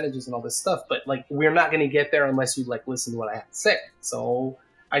 and percentages and all this stuff. But like, we're not going to get there unless you like listen to what I have to say. So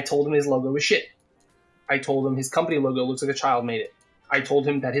I told him his logo was shit. I told him his company logo looks like a child made it. I told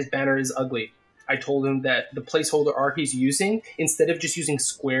him that his banner is ugly. I told him that the placeholder art he's using, instead of just using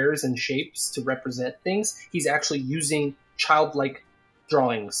squares and shapes to represent things, he's actually using childlike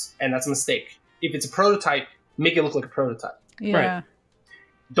drawings, and that's a mistake. If it's a prototype, make it look like a prototype. Yeah. Right?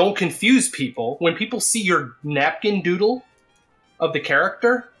 Don't confuse people. When people see your napkin doodle of the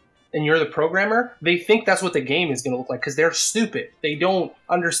character and you're the programmer, they think that's what the game is going to look like because they're stupid. They don't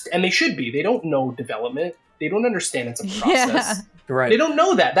understand, and they should be. They don't know development. They don't understand it's a process. Yeah. Right. They don't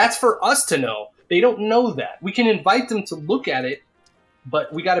know that. That's for us to know. They don't know that. We can invite them to look at it,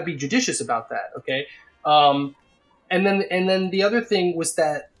 but we got to be judicious about that, okay? And then the other thing was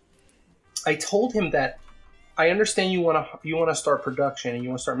that I told him that I understand you want to start production and you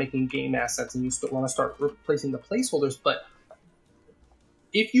want to start making game assets and you want to start replacing the placeholders, but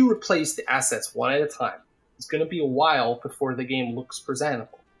if you replace the assets one at a time, it's going to be a while before the game looks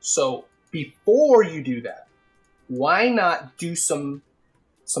presentable. So before you do that, why not do some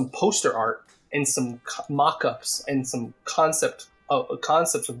poster art and some mock-ups and some concepts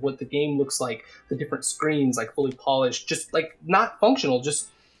of what the game looks like, the different screens, like fully polished, just like not functional, just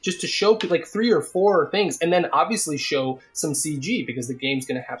to show like 3 or 4 things, and then obviously show some CG because the game's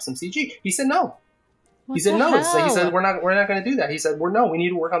going to have some CG. He said no. He said no. He said we're not going to do that. He said we need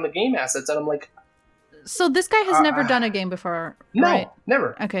to work on the game assets, and I'm like. So this guy has never done a game before, right? No,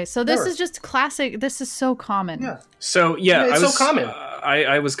 never. Okay, so this is just classic. This is so common. Yeah. So yeah, it's so common.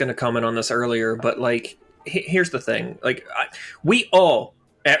 I was going to comment on this earlier, but like, here's the thing: like, we all,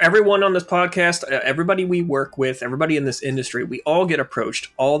 everyone on this podcast, everybody we work with, everybody in this industry, we all get approached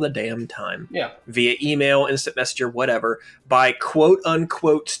all the damn time. Yeah. Via email, instant messenger, whatever, by quote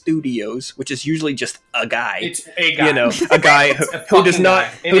unquote studios, which is usually just a guy. It's a guy. You know, a guy who does not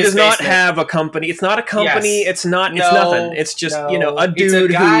have a company. It's not a company. Yes. It's nothing. It's just a dude it's a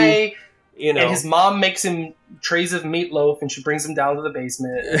guy, who and his mom makes him trays of meatloaf and she brings him down to the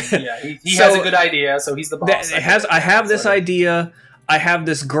basement. And, yeah, he So, has a good idea, so he's the boss. I have this idea. I have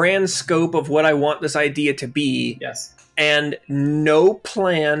this grand scope of what I want this idea to be. Yes. And no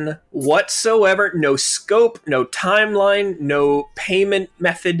plan whatsoever, no scope, no timeline, no payment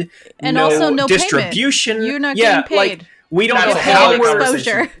method, and also no distribution. Payment. You're not getting paid. Like, we don't know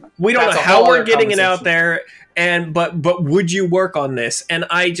That's how we're getting it out there. And but would you work on this? And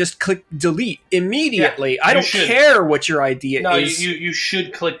I just click delete immediately. Yeah, I don't care what your idea is. No, you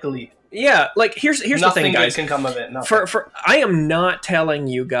should click delete. Yeah, like here's the thing, guys. Nothing good can come of it. For I am not telling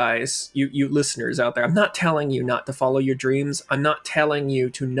you guys, you listeners out there, I'm not telling you not to follow your dreams. I'm not telling you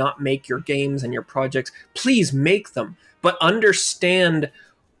to not make your games and your projects. Please make them, but understand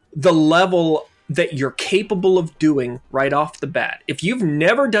the level that you're capable of doing right off the bat. If you've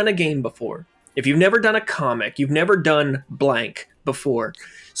never done a game before, if you've never done a comic, you've never done blank before,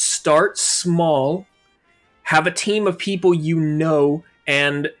 start small, have a team of people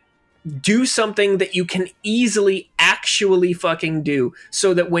and do something that you can easily actually fucking do,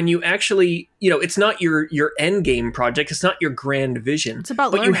 so that when you actually, it's not your end game project, it's not your grand vision. It's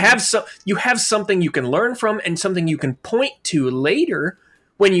about but learning. you have something you can learn from and something you can point to later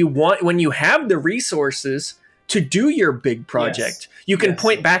when you have the resources to do your big project. Yes. You can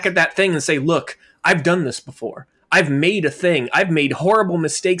point back at that thing and say, look, I've done this before. I've made a thing. I've made horrible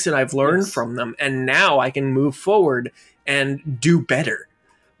mistakes and I've learned from them. And now I can move forward and do better.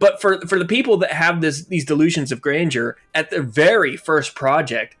 But for the people that have these delusions of grandeur at the very first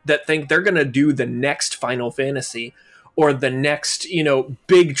project, that think they're going to do the next Final Fantasy or the next,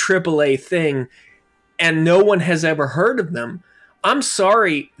 big AAA thing, and no one has ever heard of them, I'm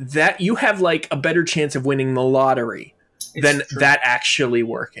sorry that you have like a better chance of winning the lottery than that actually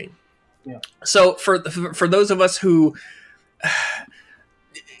working. Yeah. So for those of us who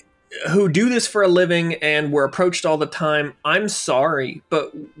do this for a living and we're approached all the time, I'm sorry,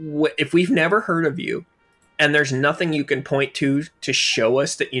 but if we've never heard of you and there's nothing you can point to show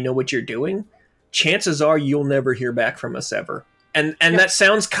us that you know what you're doing, chances are you'll never hear back from us ever. And that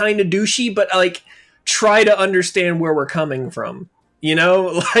sounds kind of douchey, but like, try to understand where we're coming from.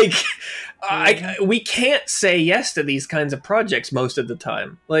 Like, we can't say yes to these kinds of projects most of the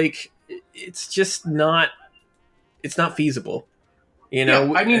time. Like, it's just not, it's not feasible.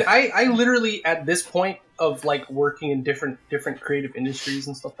 Yeah, I mean, I literally at this point of like working in different creative industries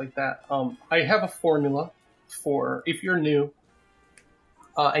and stuff like that, I have a formula for if you're new,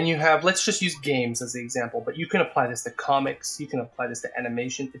 and you have, let's just use games as the example, but you can apply this to comics, you can apply this to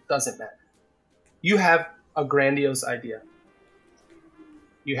animation, it doesn't matter. You have a grandiose idea.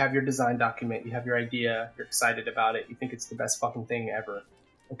 You have your design document, you have your idea, you're excited about it, you think it's the best fucking thing ever.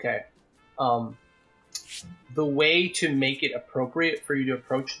 Okay. The way to make it appropriate for you to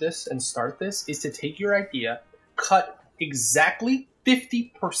approach this and start this is to take your idea, cut exactly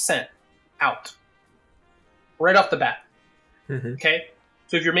 50% out right off the bat. Mm-hmm. Okay?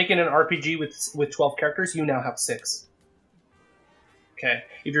 So if you're making an RPG with 12 characters, you now have 6. Okay?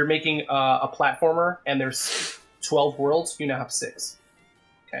 If you're making a platformer and there's 12 worlds, you now have 6.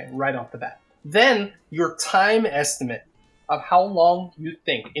 Okay? Right off the bat. Then your time estimate of how long you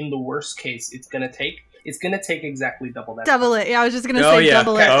think, in the worst case, it's going to take exactly double that. Double it. Yeah, I was just going to say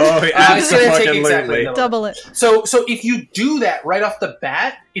double it. Oh, yeah. It's going to take exactly double it. So if you do that right off the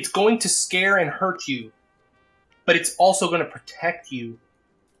bat, it's going to scare and hurt you, but it's also going to protect you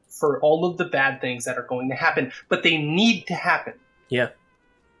for all of the bad things that are going to happen, but they need to happen. Yeah.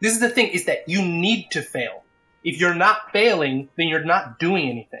 This is the thing, is that you need to fail. If you're not failing, then you're not doing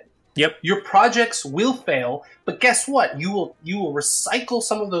anything. Yep. Your projects will fail, but guess what? You will recycle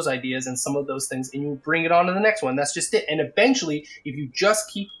some of those ideas and some of those things, and you will bring it on to the next one. That's just it. And eventually, if you just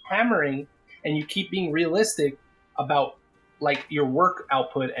keep hammering and you keep being realistic about like your work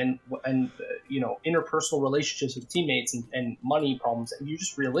output and you know, interpersonal relationships with teammates and money problems, and you're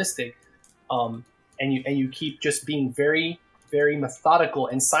just realistic, and you keep just being very, very methodical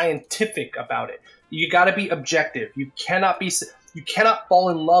and scientific about it. You got to be objective. You cannot fall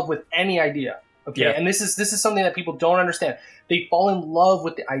in love with any idea. Okay. Yeah. And this is something that people don't understand. They fall in love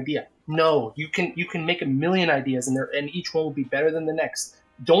with the idea. No, you can make a million ideas and each one will be better than the next.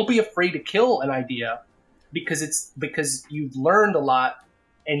 Don't be afraid to kill an idea because you've learned a lot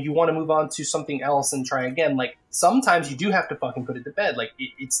and you want to move on to something else and try again. Like sometimes you do have to fucking put it to bed. Like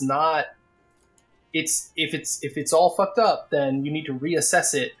if it's all fucked up, then you need to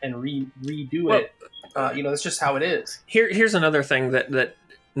reassess it and redo it. You know, that's just how it is. Here's another thing that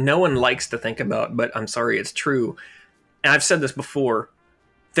no one likes to think about, but I'm sorry, it's true. And I've said this before.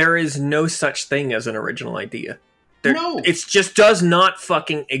 There is no such thing as an original idea. No. It just does not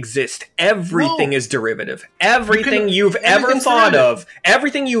fucking exist. Everything is derivative. Everything you've ever thought of,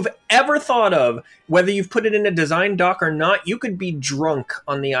 whether you've put it in a design doc or not, you could be drunk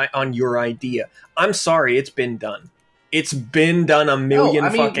on your idea. I'm sorry, it's been done. It's been done a million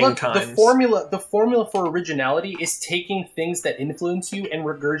fucking times. The formula for originality is taking things that influence you and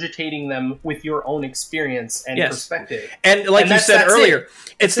regurgitating them with your own experience and perspective. And like you said earlier,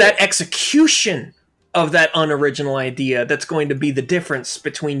 it's that execution of that unoriginal idea that's going to be the difference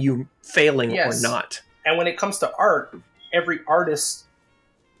between you failing or not. And when it comes to art, every artist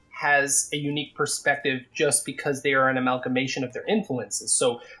has a unique perspective just because they are an amalgamation of their influences.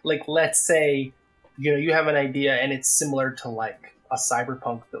 So, like, let's say, you know, you have an idea and it's similar to like a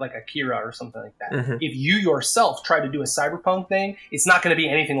cyberpunk, like Akira or something like that. Mm-hmm. If you yourself try to do a cyberpunk thing, it's not going to be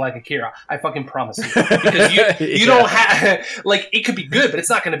anything like Akira. I fucking promise you. Because you don't have, like, it could be good, but it's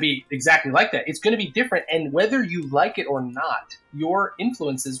not going to be exactly like that. It's going to be different. And whether you like it or not, your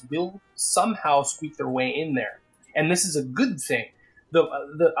influences will somehow squeak their way in there. And this is a good thing.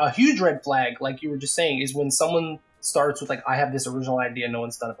 A huge red flag, like you were just saying, is when someone starts with like, I have this original idea, no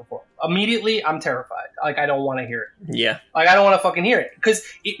one's done it before. Immediately, I'm terrified. Like, I don't want to hear it. Yeah. Like, I don't want to fucking hear it. Because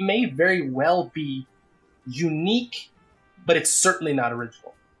it may very well be unique, but it's certainly not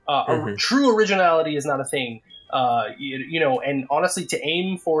original. A true originality is not a thing. You know, and honestly, to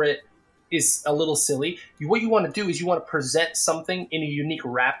aim for it is a little silly. What you want to do is you want to present something in a unique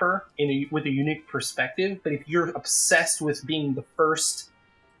wrapper, with a unique perspective. But if you're obsessed with being the first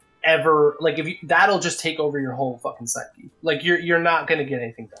ever, like, that'll just take over your whole fucking psyche. Like, you're not gonna get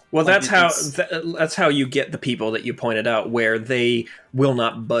anything done. Well, like, that's how you get the people that you pointed out, where they will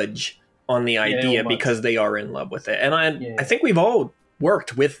not budge on the idea because they are in love with it. And I think we've all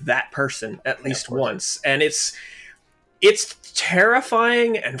worked with that person at least once, and it's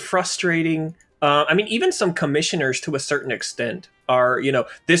terrifying and frustrating. I mean, even some commissioners to a certain extent are, you know,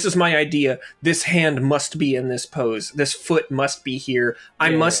 this is my idea. This hand must be in this pose. This foot must be here. I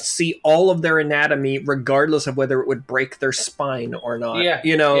must see all of their anatomy, regardless of whether it would break their spine or not.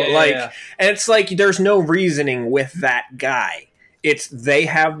 You know, and it's like, there's no reasoning with that guy. It's, they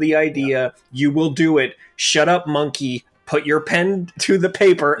have the idea. You will do it. Shut up, monkey. Put your pen to the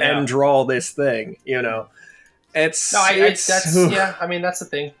paper and draw this thing, you know. I mean, that's the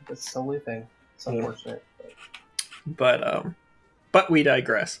thing. That's totally a thing. It's unfortunate. But we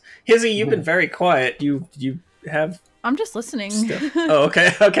digress. Hizzy, you've been very quiet. You have... I'm just listening. Oh,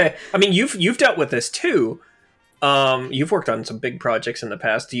 okay. I mean, you've dealt with this too. You've worked on some big projects in the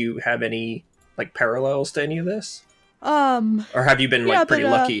past. Do you have any, like, parallels to any of this? Or have you been, like, pretty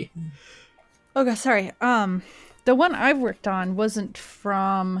lucky? Okay, sorry. The one I've worked on wasn't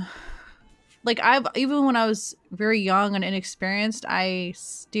from... Like, even when I was very young and inexperienced, I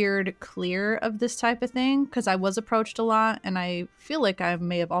steered clear of this type of thing because I was approached a lot, and I feel like I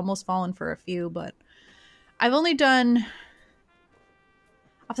may have almost fallen for a few, but I've only done,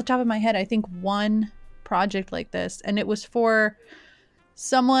 off the top of my head, I think one project like this, and it was for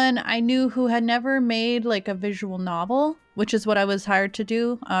someone I knew who had never made, like, a visual novel, which is what I was hired to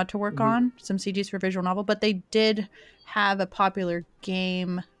do, to work on, some CGs for visual novel, but they did have a popular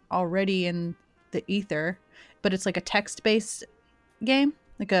game already in the ether, but it's like a text-based game,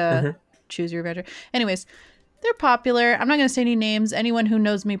 like a choose your adventure. Anyways, they're popular. I'm not going to say any names. Anyone who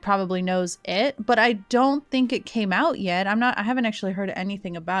knows me probably knows it, but I don't think it came out yet. I haven't actually heard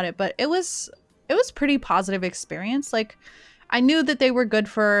anything about it, but it was pretty positive experience. Like, I knew that they were good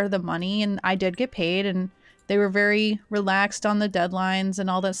for the money, and I did get paid, and They were very relaxed on the deadlines and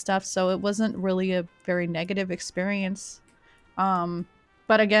all that stuff, so it wasn't really a very negative experience.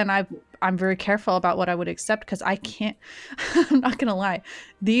 But again, I'm very careful about what I would accept because I can't. I'm not gonna lie.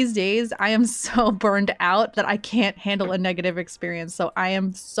 These days, I am so burned out that I can't handle a negative experience. So I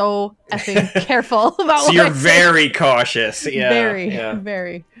am so effing careful about. So what you're I say. very cautious. Yeah,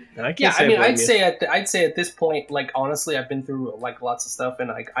 Very. And I can't Yeah, say I mean, blame I'd say at this point, like honestly, I've been through like lots of stuff, and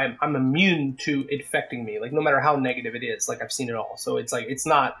like I'm immune to it affecting me. Like no matter how negative it is, like I've seen it all. So it's like it's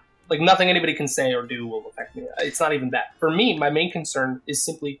not like nothing anybody can say or do will affect me. It's not even that. For me, my main concern is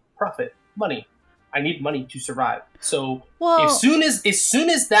simply profit, money. I need money to survive. So as soon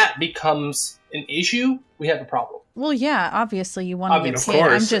as that becomes an issue, we have a problem. Well, yeah, obviously you want to get Of paid.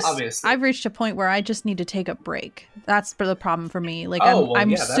 course, obviously. I've reached a point where I just need to take a break. That's the problem for me. Like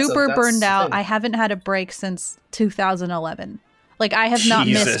I'm that's super burned the out. thing. I haven't had a break since 2011. Like I have not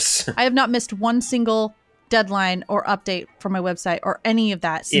Jesus. missed one single deadline or update for my website or any of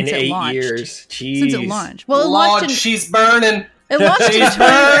that in since it 8 launched. years. Jeez. Since it launched. Well, it Lord, launched in she's burning. It launched in She's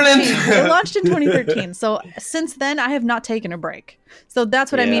 2013. burning. It launched in 2013. So since then, I have not taken a break. So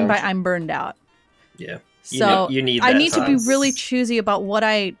that's what I mean Yeah. by I'm burned out. Yeah. So you need I that need to time. be really choosy about what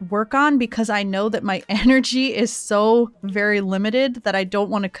I work on because I know that my energy is so very limited that I don't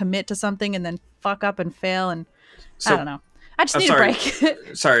want to commit to something and then fuck up and fail. And So- I don't know. I just I'm need sorry. a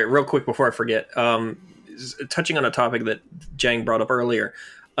break. Sorry, real quick before I forget. Touching on a topic that Jang brought up earlier,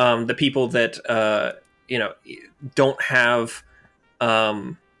 the people that don't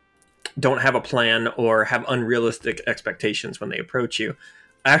have a plan or have unrealistic expectations when they approach you.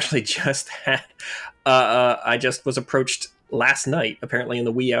 I actually just had I just was approached last night, apparently in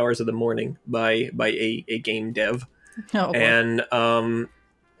the wee hours of the morning, by a game dev, Oh,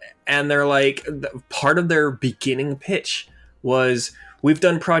 and they're like, part of their beginning pitch was, we've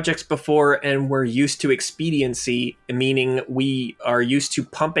done projects before and we're used to expediency, meaning we are used to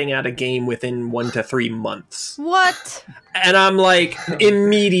pumping out a game within 1 to 3 months. what? And I'm like,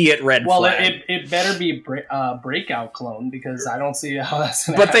 immediate red Well, flag. it better be breakout clone because I don't see how that's.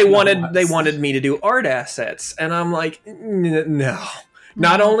 Gonna But they happen wanted otherwise. me to do art assets, and I'm like, no.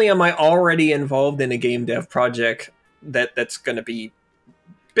 Not only am I already involved in a game dev project that's going to be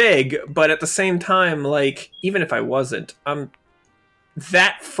big, but at the same time, like, even if I wasn't,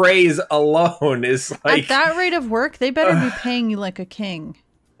 that phrase alone is like, At that rate of work, they better be paying you like a king.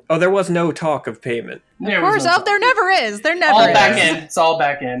 oh, there was no talk of payment. There Of was course, no there never is. There never all is. back end. It's all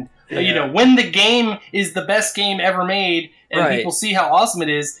back end. But, Yeah. when the game is the best game ever made, and Right. people see how awesome it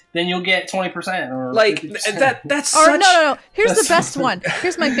is, then you'll get 20% or Like 50%. that's Or such. no. Here's the That's- best one.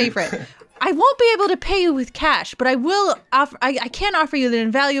 Here's my favorite. I won't be able to pay you with cash, but I will offer. I can offer you an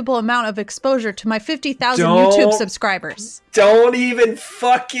invaluable amount of exposure to my 50,000 Don't- YouTube subscribers. Don't even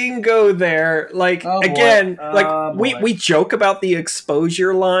fucking go there. Like, Oh, boy. again, like Oh, we boy. we joke about the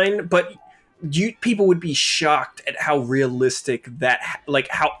exposure line, but people would be shocked at how realistic like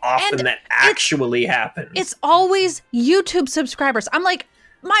how often And that actually happens. It's always YouTube subscribers. I'm like,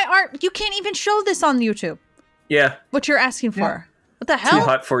 my art. You can't even show this on YouTube. yeah, What you're asking for? Yeah. What the too hell?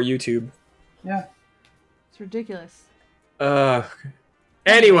 hot for YouTube. Yeah. It's ridiculous. Anyway,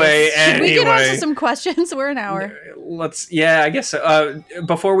 Should we get on to anyway. some questions? We're an hour. I guess so.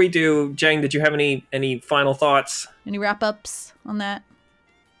 Before we do, Jang, did you have any final thoughts? Any wrap ups on that?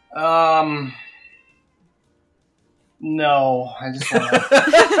 No, I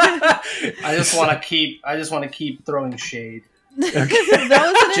just want to keep throwing shade. That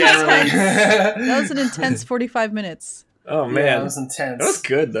Generally. was an intense 45 minutes. Oh Yeah, man, it was intense. that was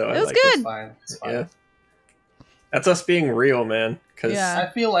good though. It I was liked it. good. It's fine. It's fine. Yeah, that's us being real, man. Because Yeah.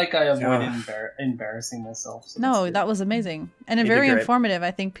 I feel like I avoided Ugh. embarrassing myself. So No, that's that was amazing and You did very great. informative.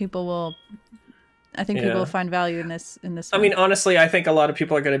 I think people will Yeah. will find value in this. I mean, honestly, I think a lot of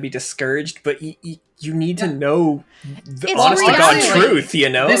people are going to be discouraged, but you need to know the It's honest to God reality. truth. You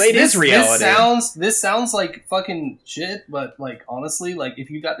know, it is reality. This sounds like fucking shit, but like honestly, like if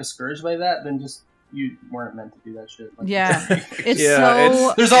you got discouraged by that, then just you weren't meant to do that shit. Like, Yeah. It's Yeah,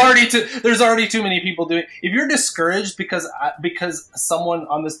 so. there's already too many people doing. If you're discouraged because someone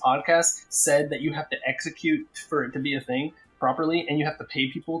on this podcast said that you have to execute for it to be a thing properly, and you have to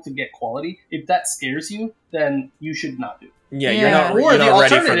pay people to get quality, if that scares you, then you should not do it. Yeah, Yeah. Or you're the not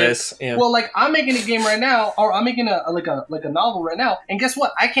ready for alternative- this. Yeah. Well, like I'm making a game right now, or I'm making a novel right now, and guess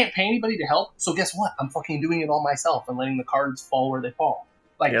what? I can't pay anybody to help. So guess what? I'm fucking doing it all myself and letting the cards fall where they fall.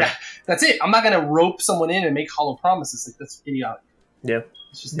 Like Yeah. that's it. I'm not gonna rope someone in and make hollow promises. Like that's idiotic. Yeah.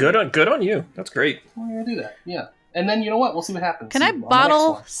 It's just Good on you. That's great. I'm gonna do that. Yeah. And then you know what? We'll see what happens. Can I on the next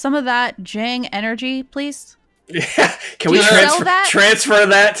bottle one. some of that Jang energy, please? Yeah, can we Do you sell that? transfer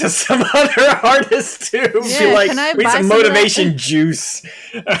that to some other artist too? Yeah, Be like, can I we need buy some some of that? motivation juice.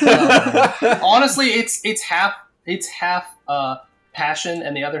 Honestly, it's half passion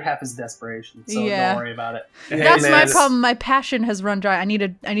and the other half is desperation. So Yeah. don't worry about it. Hey, That's man, my it's- problem. My passion has run dry. I need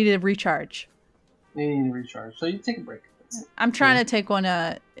a recharge. You need to recharge. So you take a break. I'm trying to take one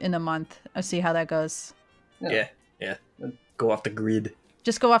in a month. I'll see how that goes. Yeah. Go off the grid.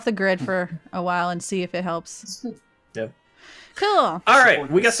 Just go off the grid for a while and see if it helps. It's good. Cool. All right,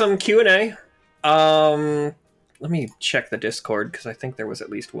 we got some Q&A. Let me check the Discord because I think there was at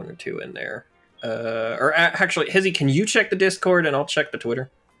least one or two in there. Actually, Hizzy, can you check the Discord and I'll check the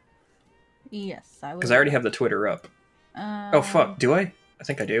Twitter? Yes, I will. Because I already have the Twitter up. Oh fuck, do I? I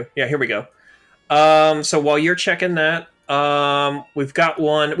think I do. Yeah, here we go. So while you're checking that, we've got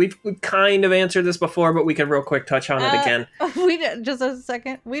one. We've kind of answered this before, but we could real quick touch on it again. We did, just a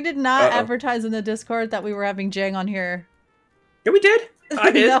second. We did not Uh-oh. advertise in the Discord that we were having Jang on here. Yeah, we did.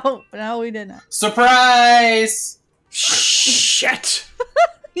 I did. No, we did not. Surprise! Shit.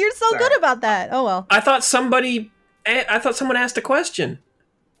 You're so Sorry. good about that. Oh well. I thought someone asked a question.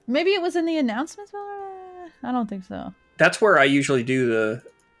 Maybe it was in the announcements. I don't think so. That's where I usually do the.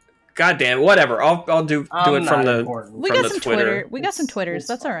 Goddamn, whatever. I'll do it from the. We From got the some Twitter. Twitter. We got some It's- Twitters. it's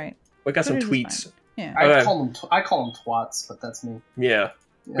That's fine. all right. We got some Twitter's tweets. Yeah. I Okay. call them twats, but that's me. Yeah.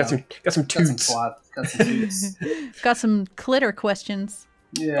 Yeah. Got some Got some toots. twat. Got some toots. Got some clitter questions.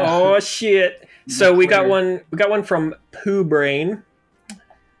 Yeah. Oh shit. So we got Twitter. one from Pooh Brain.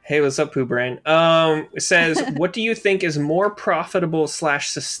 Hey, what's up, Pooh Brain? It says, what do you think is more profitable /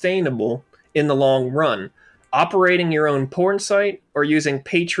 sustainable in the long run? Operating your own porn site or using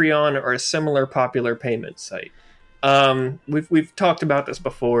Patreon or a similar popular payment site? We've talked about this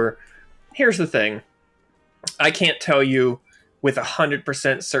before. Here's the thing. I can't tell you with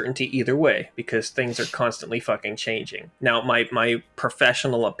 100% certainty either way because things are constantly fucking changing. Now, my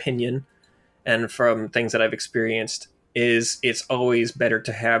professional opinion and from things that I've experienced is it's always better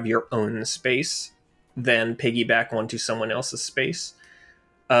to have your own space than piggyback onto someone else's space.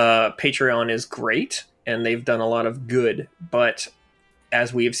 Patreon is great and they've done a lot of good, but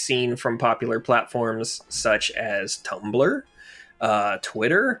as we have seen from popular platforms such as Tumblr,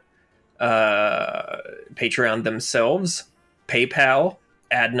 Twitter, Patreon themselves, PayPal,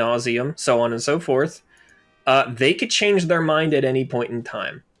 ad nauseum, so on and so forth, they could change their mind at any point in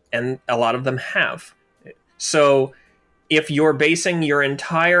time. And a lot of them have. So if you're basing your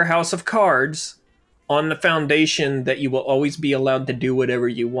entire house of cards on the foundation that you will always be allowed to do whatever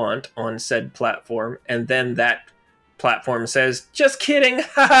you want on said platform, and then that platform says, just kidding,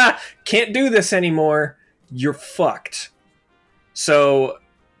 haha, can't do this anymore, you're fucked. So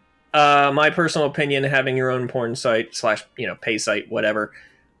my personal opinion, having your own porn site / pay site, whatever,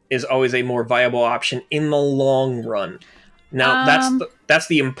 is always a more viable option in the long run. Now, that's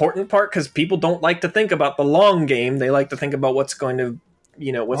the important part, because people don't like to think about the long game. They like to think about what's going to,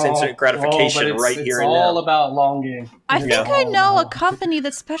 what's instant gratification but right here and It's all now. about long game. I Yeah. think I know a company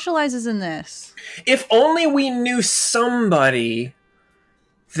that specializes in this. If only we knew somebody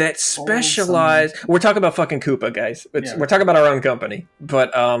that specialized. We're talking about fucking Koopa, guys. Yeah. We're talking about our own company,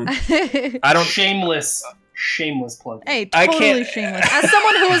 but I don't. Shameless plug. Hey, I totally can't- shameless. As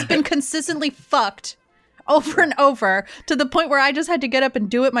someone who has been consistently fucked over and over to the point where I just had to get up and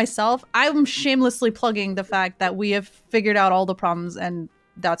do it myself, I'm shamelessly plugging the fact that we have figured out all the problems and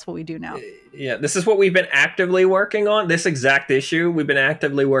that's what we do now. Yeah, this is what we've been actively working on. This exact issue we've been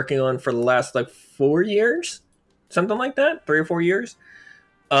actively working on for the last 4 years, something like that, 3 or 4 years.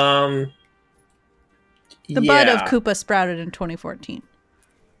 The bud of Koopa sprouted in 2014.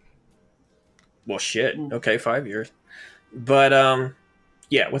 Well, shit. Okay, 5 years. But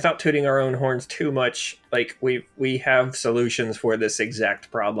yeah, without tooting our own horns too much, we have solutions for this exact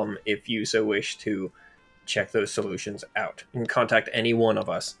problem. If you so wish to check those solutions out, you can contact any one of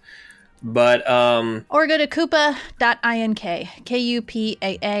us. But Or go to koopa.ink,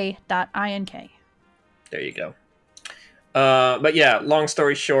 KUPAA.ink. there you go. But yeah, long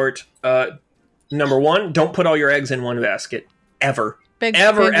story short, number one, don't put all your eggs in one basket. Ever. Big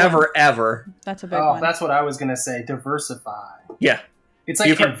Ever. one. That's a big Oh, one. that's what I was gonna say. Diversify. Yeah. It's like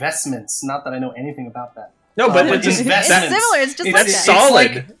You've heard- investments. Not that I know anything about that. No, but It's just, investments. that's, It's similar. It's just It's- like that's that.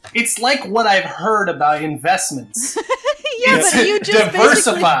 solid. It's like what I've heard about investments. Yeah, It's but you just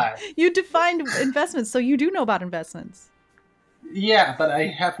diversify. basically you defined investments, so you do know about investments. Yeah, but I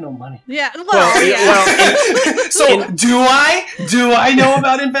have no money. Yeah, well, Well, yeah. well, So do I know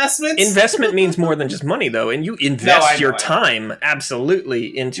about investments? investment means more than just money, though, and you No, invest I know, your I know. time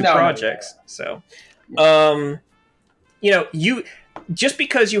absolutely into No, no, projects. yeah. So, just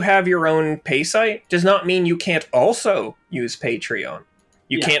because you have your own pay site does not mean you can't also use Patreon.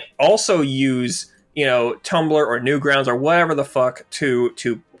 You can't also use, Tumblr or Newgrounds or whatever the fuck to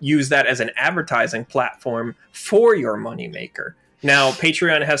use that as an advertising platform for your moneymaker. Now,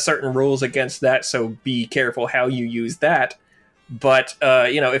 Patreon has certain rules against that, so be careful how you use that. But,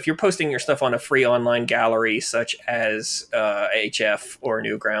 if you're posting your stuff on a free online gallery such as HF or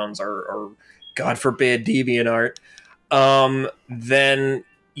Newgrounds or God forbid, DeviantArt, then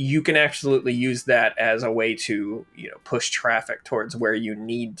you can absolutely use that as a way to, push traffic towards where you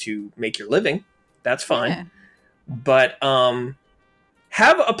need to make your living. That's fine. Yeah. But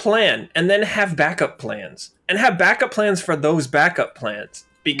have a plan and then have backup plans. And have backup plans for those backup plans.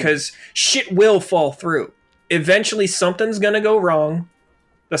 Because shit will fall through. Eventually something's going to go wrong.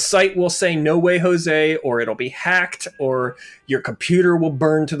 The site will say, no way, Jose, or it'll be hacked, or your computer will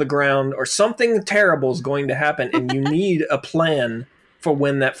burn to the ground, or something terrible is going to happen, and you need a plan for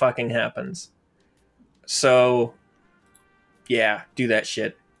when that fucking happens. So, yeah, do that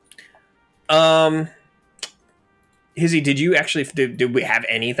shit. Hizzy, did you actually, did we have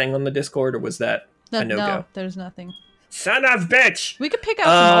anything on the Discord, or was that a no-go? No, there's nothing. Son of bitch! We could pick out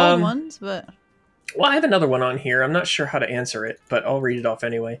some old ones, but... Well, I have another one on here. I'm not sure how to answer it, but I'll read it off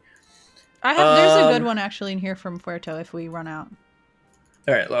anyway. There's a good one actually in here from Puerto if we run out.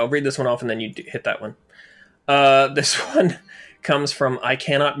 All right, I'll read this one off and then you hit that one. This one comes from I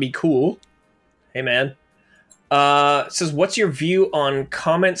Cannot Be Cool. Hey, man. It says, what's your view on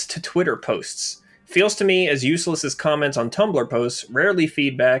comments to Twitter posts? Feels to me as useless as comments on Tumblr posts, rarely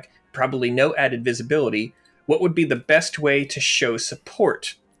feedback, probably no added visibility. What would be the best way to show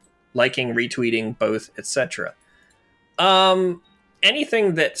support? Liking, retweeting, both, etc.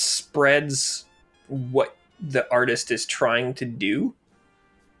 Anything that spreads what the artist is trying to do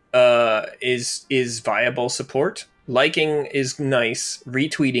is viable support. Liking is nice.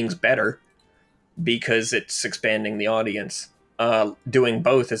 Retweeting's better because it's expanding the audience. Doing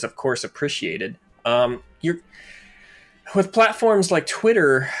both is, of course, appreciated. With platforms like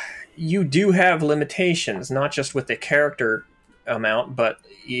Twitter, you do have limitations, not just with the character amount, but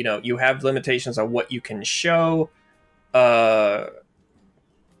you have limitations on what you can show. It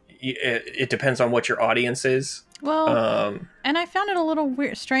depends on what your audience is. Well, and I found it a little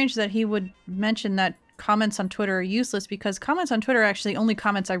strange that he would mention that comments on Twitter are useless, because comments on Twitter are actually only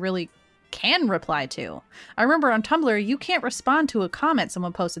comments I really can reply to. I remember on Tumblr, you can't respond to a comment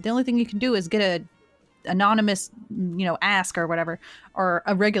someone posted. The only thing you can do is get a anonymous, ask or whatever, or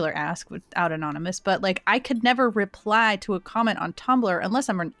a regular ask without anonymous. But I could never reply to a comment on Tumblr unless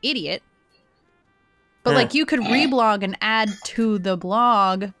I'm an idiot. But you could reblog and add to the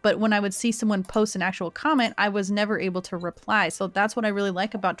blog, but when I would see someone post an actual comment, I was never able to reply. So that's what I really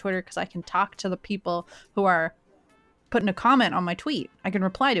like about Twitter, because I can talk to the people who are putting a comment on my tweet. I can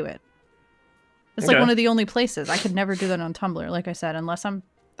reply to it. It's one of the only places. I could never do that on Tumblr, like I said, unless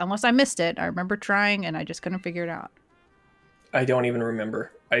I missed it. I remember trying and I just couldn't figure it out. I don't even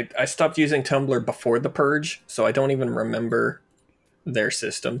remember. I stopped using Tumblr before the purge, so I don't even remember their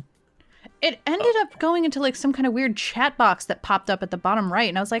system. It ended up going into some kind of weird chat box that popped up at the bottom right,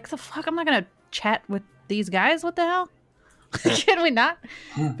 and I was like, the fuck, I'm not gonna chat with these guys? What the hell? Can we not?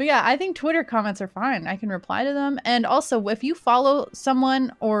 But yeah, I think Twitter comments are fine. I can reply to them. And also, if you follow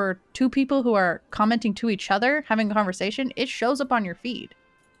someone or two people who are commenting to each other, having a conversation, it shows up on your feed.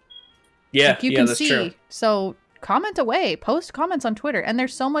 Yeah, you can that's see. True. So comment away, post comments on Twitter, and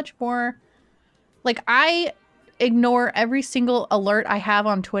there's so much more. I ignore every single alert I have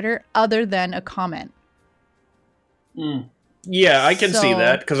on Twitter other than a comment. Yeah, I can see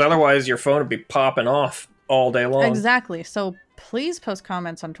that, because otherwise your phone would be popping off all day long. Exactly. So please post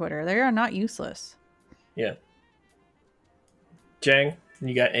comments on Twitter. They are not useless. Yeah. Jang,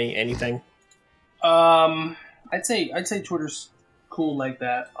 you got anything? I'd say Twitter's cool like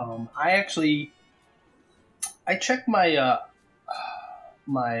that. I check my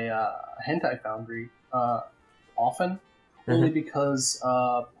Hentai Foundry often, only because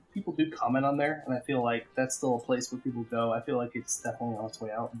people do comment on there, and I feel like that's still a place where people go. I feel like it's definitely on its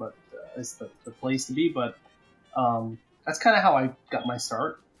way out, but it's the place to be. But that's kind of how I got my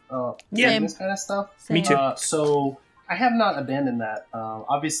start. Doing this kind of stuff. Same. Me too. So I have not abandoned that.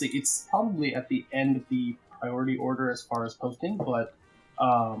 Obviously, it's probably at the end of the priority order as far as posting, but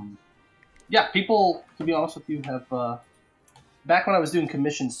yeah, people, to be honest with you, have back when I was doing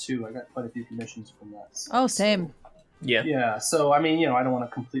commissions too, I got quite a few commissions from that. So, same. Yeah. Yeah, so I mean, I don't want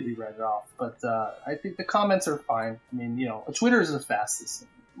to completely write it off, but I think the comments are fine. I mean, Twitter is the fastest and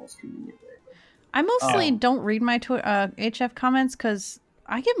most convenient way. I mostly don't read my HF comments because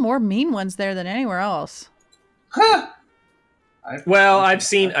I get more mean ones there than anywhere else. Huh! I've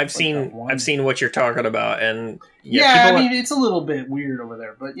seen what you're talking about, and I mean, it's a little bit weird over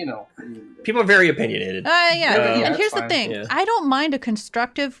there, but you know, people are very opinionated. And here's the fine. thing: Yeah. I don't mind a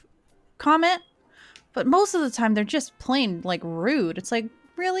constructive comment, but most of the time they're just plain like rude. It's like,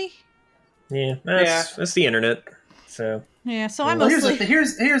 really? Yeah, that's the internet. So Yeah. So I Well, mostly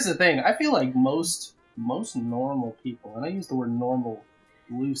here's the thing. I feel like most normal people, and I use the word normal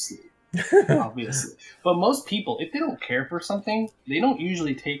loosely, obviously, but most people, if they don't care for something, they don't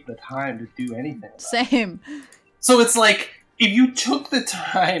usually take the time to do anything about it. same. So it's like, if you took the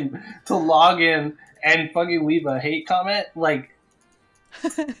time to log in and fucking leave a hate comment, like,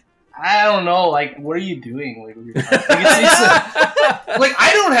 I don't know, like, what are you doing? Like, with your time? Like,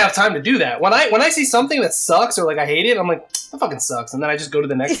 I don't have time to do that. When I see something that sucks or like I hate it, I'm like, that fucking sucks, and then I just go to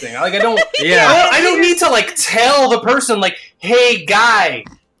the next thing. Like, I don't need to like tell the person like, hey guy,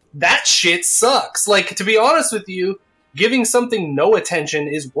 that shit sucks. Like, to be honest with you, giving something no attention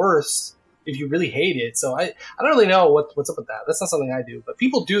is worse if you really hate it. So I don't really know what's up with that. That's not something I do, but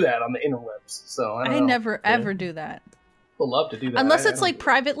people do that on the interwebs. So I don't know. never ever do that. People love to do that. Unless it's like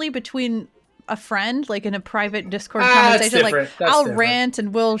privately between a friend, like in a private Discord conversation, like I'll rant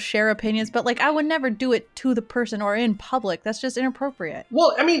and we'll share opinions, but like I would never do it to the person or in public. That's just inappropriate.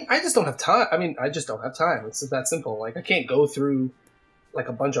 Well, I mean, I just don't have time. It's that simple. Like, I can't go through like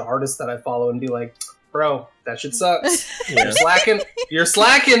a bunch of artists that I follow and be like, bro, that shit sucks. You're slacking. You're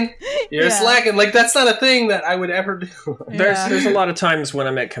slacking. Like, that's not a thing that I would ever do. There's a lot of times when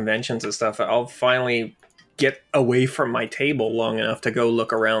I'm at conventions and stuff, I'll finally get away from my table long enough to go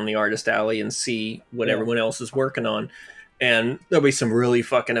look around the artist alley and see what everyone else is working on. And there'll be some really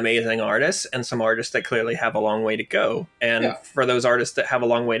fucking amazing artists and some artists that clearly have a long way to go. And for those artists that have a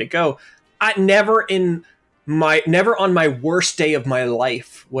long way to go, I never on my worst day of my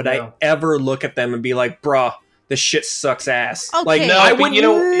life would I ever look at them and be like, bruh, this shit sucks ass. Okay. Like, No, I but would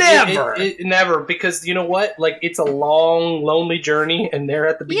never. Never, because you know what? Like, it's a long, lonely journey, and they're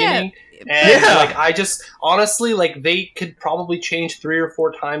at the beginning. Like, I just, honestly, like, they could probably change 3 or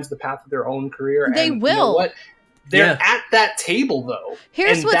 4 times the path of their own career. They will. You know what? They're at that table, though.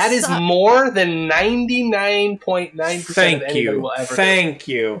 Here's what that is more than 99.9% of anybody will ever do. Thank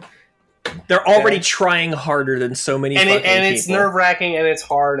you. They're already trying harder than so many fucking people. And it's nerve-wracking, and it's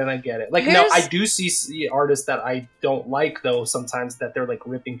hard, and I get it. Like, now, I do see artists that I don't like, though, sometimes, that they're, like,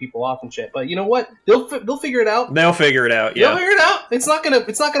 ripping people off and shit. But you know what? They'll figure it out. They'll figure it out, yeah. They'll figure it out. It's not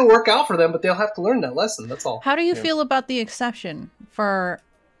gonna work out for them, but they'll have to learn that lesson, that's all. How do you feel about the exception? For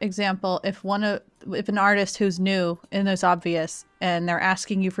example, if an artist who's new and is obvious, and they're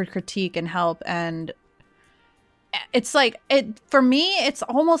asking you for critique and help, and it's like, for me, it's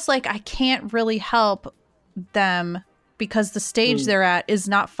almost like I can't really help them because the stage they're at is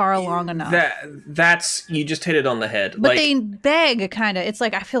not far along enough. That's you just hit it on the head. But they beg, kind of. It's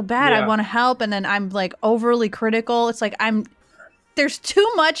like, I feel bad. I want to help, and then I'm like overly critical. It's like there's too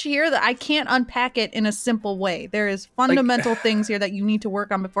much here that I can't unpack it in a simple way. There is fundamental things here that you need to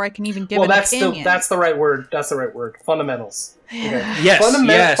work on before I can even give an opinion. That's the right word. That's the right word. Fundamentals. Okay.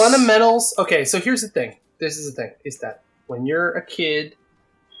 Yes. Fundamentals. Okay, so here's the thing. This is the thing, is that when you're a kid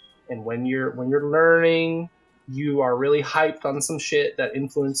and when you're learning, you are really hyped on some shit that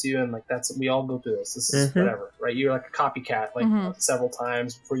influence you, and like, we all go through this. This is whatever, right? You're like a copycat, like several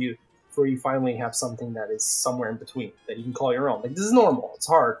times before you finally have something that is somewhere in between that you can call your own. Like, this is normal. It's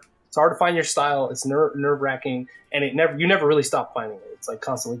hard. It's hard to find your style. It's nerve-wracking, and you never really stop finding it. It's like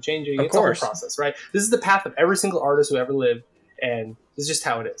constantly changing. It's a whole process, right? This is the path of every single artist who ever lived, and this is just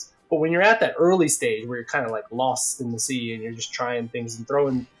how it is. But when you're at that early stage where you're kind of like lost in the sea and you're just trying things and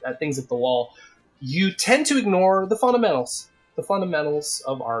throwing things at the wall, you tend to ignore the fundamentals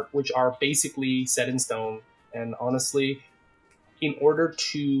of art, which are basically set in stone. And honestly, the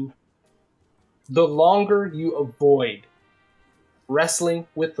longer you avoid wrestling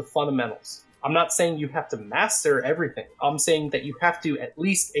with the fundamentals, I'm not saying you have to master everything. I'm saying that you have to at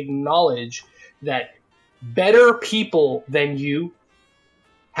least acknowledge that better people than you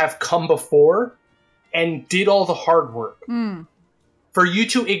have come before and did all the hard work. For you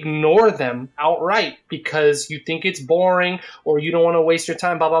to ignore them outright because you think it's boring or you don't want to waste your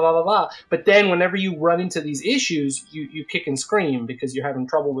time, blah, blah, blah, blah, blah. But then whenever you run into these issues, you kick and scream because you're having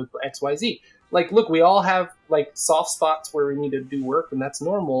trouble with XYZ. Like, look, we all have like soft spots where we need to do work, and that's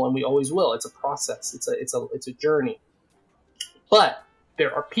normal, and we always will. It's a process. It's a journey. But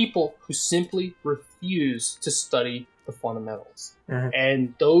there are people who simply refuse to study the fundamentals.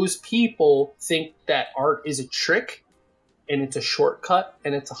 And those people think that art is a trick and it's a shortcut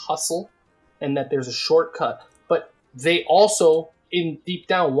and it's a hustle and that there's a shortcut, but they also in deep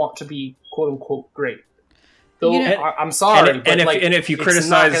down want to be quote unquote great. Though, I'm sorry, but if you it's criticize,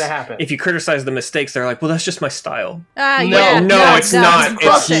 not gonna happen. if you criticize the mistakes, they're like, well, that's just my style. No, it's not.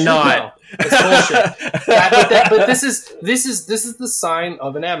 It's not. It's bullshit. But this is the sign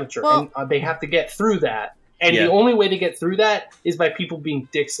of an amateur, and they have to get through that. And the only way to get through that is by people being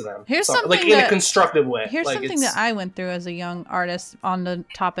dicks to them. Here's something like in a constructive way. Here's something that I went through as a young artist on the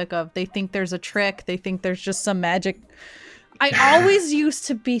topic of they think there's a trick, they think there's just some magic. I always used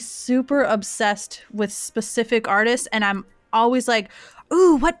to be super obsessed with specific artists, and I'm always like,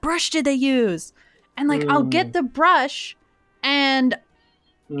 ooh, what brush did they use? And like, I'll get the brush, and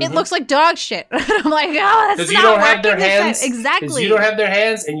it looks like dog shit. I'm like, oh, that's because you don't have their hands. Exactly. Because you don't have their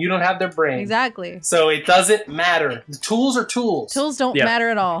hands and you don't have their brain. Exactly. So it doesn't matter. The tools are tools. Tools don't matter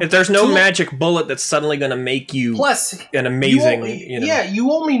at all. If there's no magic bullet that's suddenly going to make you an amazing, Yeah,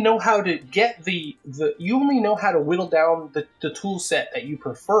 you only know how to get you only know how to whittle down the tool set that you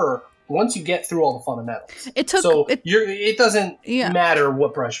prefer once you get through all the fundamentals. It doesn't matter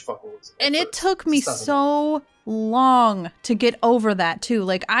what brush you fucking use. And it took me so long to get over that too.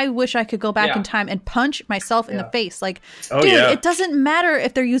 Like, I wish I could go back in time and punch myself in the face. Like, it doesn't matter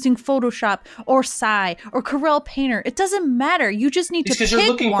if they're using Photoshop or Psy or Corel Painter. It doesn't matter. You just need to pick one. Because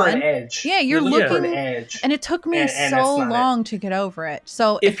you're looking for an edge. Yeah, you're looking for an edge. And it took me so long to get over it.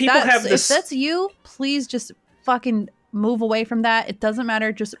 So if that's you, please just fucking move away from that. It doesn't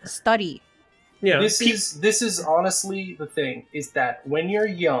matter. Just study. Yeah, this is honestly the thing, is that when you're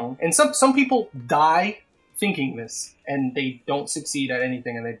young, and some people die thinking this, and they don't succeed at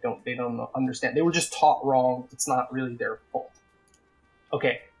anything, and they don't understand. They were just taught wrong. It's not really their fault.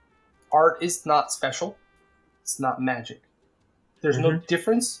 Okay, art is not special. It's not magic. There's no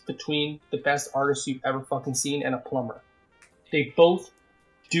difference between the best artist you've ever fucking seen and a plumber. They both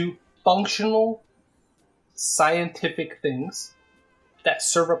do functional, scientific things that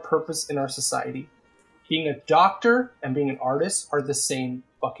serve a purpose in our society. Being a doctor and being an artist are the same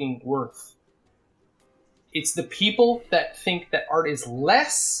fucking worth. It's the people that think that art is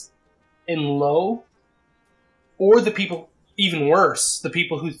less and low, or the people, even worse, the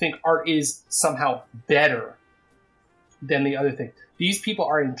people who think art is somehow better than the other thing. These people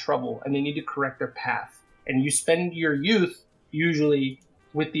are in trouble, and they need to correct their path. And you spend your youth usually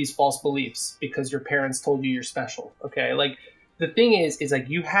with these false beliefs because your parents told you you're special. Okay, like, the thing is like,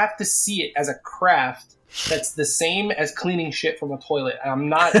 you have to see it as a craft that's the same as cleaning shit from a toilet.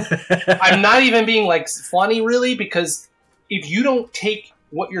 And I'm not even being like funny, really, because if you don't take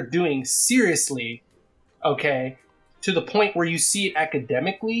what you're doing seriously, okay, to the point where you see it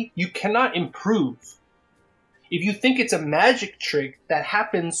academically, you cannot improve. If you think it's a magic trick that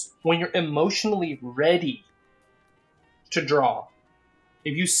happens when you're emotionally ready to draw,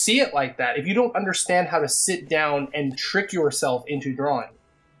 if you see it like that, if you don't understand how to sit down and trick yourself into drawing,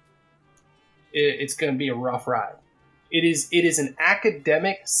 it's going to be a rough ride. It is an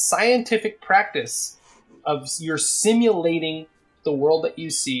academic, scientific practice of you're simulating the world that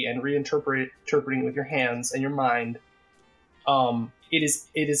you see and interpreting with your hands and your mind. It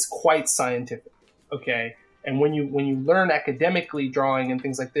is quite scientific, okay? And when you learn academically drawing and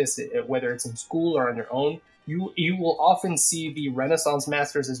things like this, whether it's in school or on your own, you will often see the Renaissance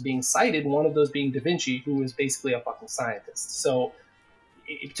masters as being cited, one of those being Da Vinci, who was basically a fucking scientist. So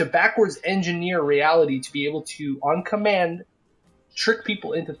to backwards engineer reality to be able to, on command, trick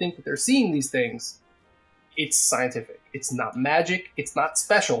people into think that they're seeing these things, it's scientific. It's not magic. It's not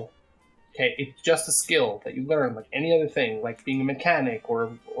special. Okay, it's just a skill that you learn like any other thing, like being a mechanic or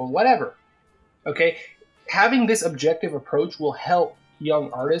whatever. Okay, having this objective approach will help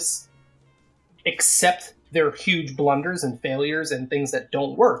young artists accept their huge blunders and failures and things that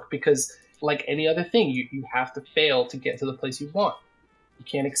don't work, because like any other thing, you have to fail to get to the place you want. You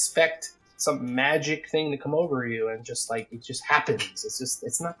can't expect some magic thing to come over you and just like it just happens.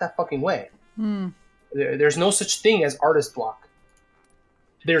 It's not that fucking way. There's no such thing as artist block.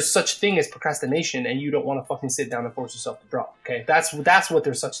 There's such thing as procrastination, and you don't want to fucking sit down and force yourself to draw. Okay, that's what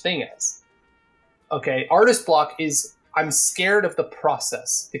there's such thing as. Okay, artist block is I'm scared of the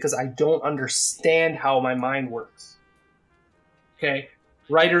process because I don't understand how my mind works. Okay.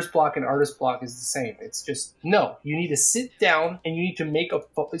 Writer's block and artist block is the same. It's just, no, you need to sit down and you need to make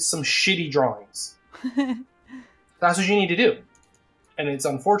some shitty drawings. That's what you need to do. And it's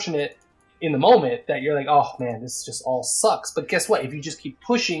unfortunate in the moment that you're like, oh man, this just all sucks. But guess what? If you just keep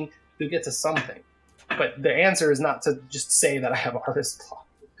pushing, you'll get to something. But the answer is not to just say that I have artist block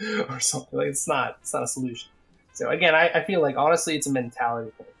or something. Like, it's not a solution. So again, I feel like honestly it's a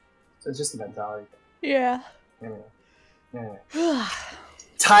mentality thing. So it's just a mentality thing. Yeah. Anyway.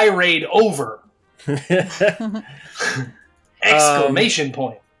 Tirade over. Exclamation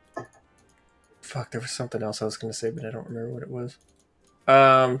point. fuck, there was something else I was going to say, but I don't remember what it was.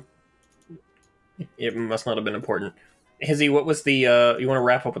 It must not have been important. Hizzy, what was the, you want to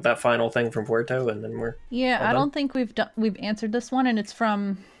wrap up with that final thing from Puerto, and then we're... Yeah, all I done? don't think we've answered this one, and it's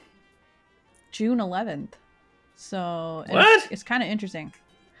from June 11th. So What? It's kind of interesting.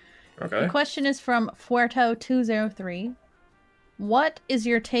 Okay. The question is from Fuerto203. What is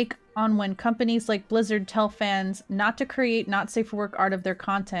your take on when companies like Blizzard tell fans not to create not safe for work art of their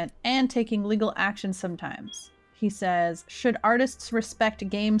content and taking legal action sometimes? He says, should artists respect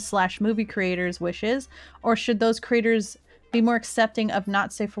game/movie creators' wishes, or should those creators be more accepting of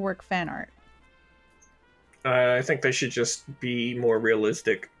not safe for work fan art? I think they should just be more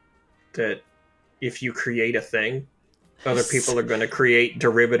realistic that if you create a thing, other people are going to create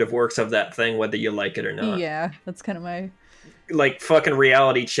derivative works of that thing, whether you like it or not. Yeah, that's kind of my... Like, fucking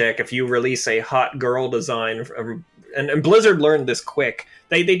reality check, if you release a hot girl design, and Blizzard learned this quick.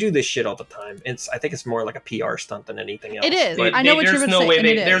 They do this shit all the time. I think it's more like a PR stunt than anything else. It is. But I know what you're there's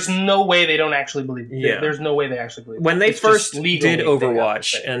saying. There's no way they don't actually believe it. Yeah. There's no way they actually believe it. when they It's first just legally did they have to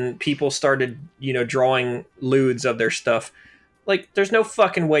Overwatch say it. and people started, drawing lewds of their stuff, like, there's no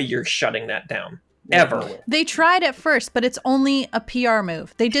fucking way you're shutting that down. Ever. No way. They tried at first, but it's only a PR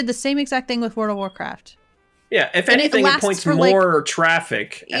move. They did the same exact thing with World of Warcraft. Yeah, if And it anything, it lasts points for, like- more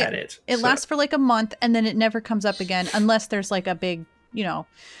traffic Yeah, at it. It So- lasts for like a month, and then it never comes up again unless there's like a big,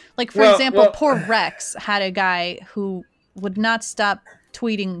 like, for Well, example, well- poor Rex had a guy who would not stop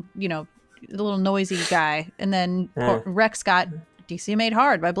tweeting, the little noisy guy, and then poor Rex got DCMA'd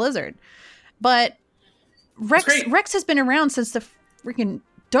hard by Blizzard. But great. Rex has been around since the freaking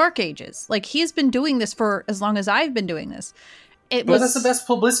Dark Ages. Like, he's been doing this for as long as I've been doing this. Well, that's the best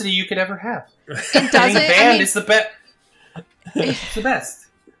publicity you could ever have. It Being doesn't. banned is the best. It's the best.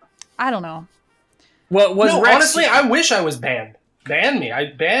 I don't know. Well, was No, Rex... honestly, I wish I was banned. Ban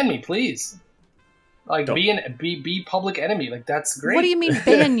me, please. Like, Don't- be public enemy. Like, that's great. What do you mean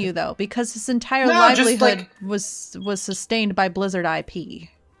ban you though? Because his entire No, just, livelihood like- was sustained by Blizzard IP.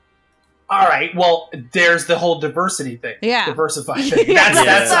 All right, well, there's the whole diversity thing. Yeah. Diversify thing. Yeah,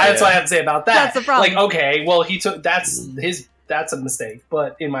 That's what I have to say about that. That's the problem. Like, okay, well, that's a mistake,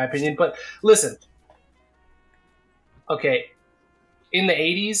 but in my opinion. But listen, okay, in the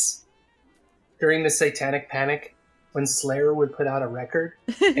 80s, during the Satanic Panic, when Slayer would put out a record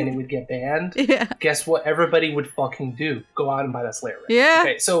and it would get banned, Yeah. guess what everybody would fucking do? Go out and buy that Slayer record. Yeah.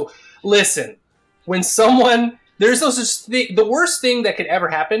 Okay, so listen, when someone... There's no such thing... The worst thing that could ever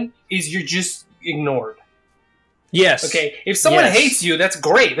happen is you're just ignored. Yes. Okay? If someone Yes. hates you, that's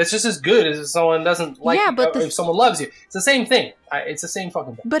great. That's just as good as if someone doesn't like Yeah, you, but or if someone loves you. It's the same thing. It's the same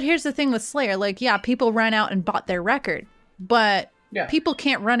fucking thing. But here's the thing with Slayer, like, yeah, people ran out and bought their record, but Yeah. people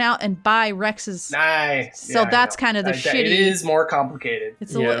can't run out and buy Rex's. Nice. So that's kind of the It shitty. is more complicated.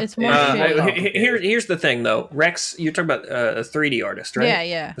 It's Yeah. it's more Uh, shitty. Here's the thing, though. Rex, you're talking about a 3D artist, right? Yeah,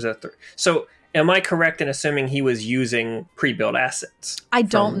 yeah. Was that so? Am I correct in assuming he was using pre-built assets? I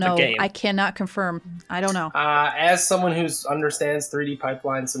don't from the know. game? I cannot confirm. I don't know. As someone who understands 3D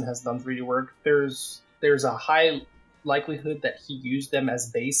pipelines and has done 3D work, there's a high likelihood that he used them as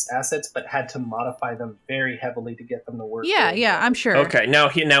base assets, but had to modify them very heavily to get them to work. Yeah, really yeah, well. I'm sure. Okay, now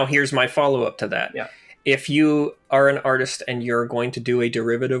here's my follow-up to that. Yeah. If you are an artist and you're going to do a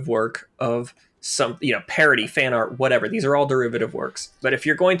derivative work of some, parody, fan art, whatever, these are all derivative works. But if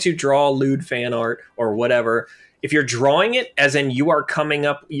you're going to draw lewd fan art or whatever, if you're drawing it as in you are coming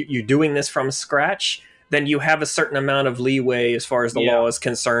up, you're doing this from scratch, then you have a certain amount of leeway as far as the law is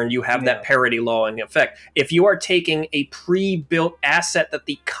concerned. You have that parody law in effect. If you are taking a pre-built asset that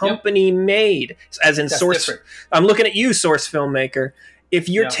the company made, as in That's Source, different. I'm looking at you, Source Filmmaker. If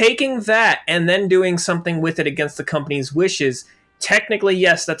you're taking that and then doing something with it against the company's wishes, technically,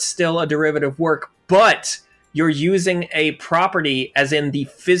 yes, that's still a derivative work, but you're using a property as in the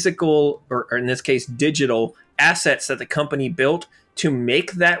physical, or in this case, digital assets that the company built to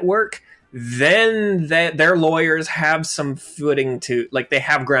make that work. Then their lawyers have some footing to, like, they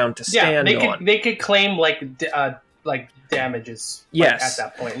have ground to stand on. They could claim like damages. Yes. At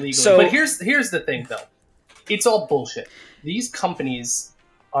that point legally. So- but here's the thing though, it's all bullshit. These companies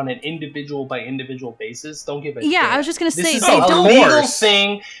on an individual by individual basis don't give a Yeah, damn. I was just gonna This say is they a don't. legal course.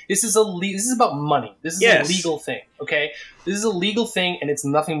 thing. This is about money. This is Yes. a legal thing. Okay, this is a legal thing, and it's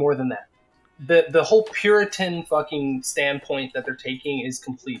nothing more than that. The whole Puritan fucking standpoint that they're taking is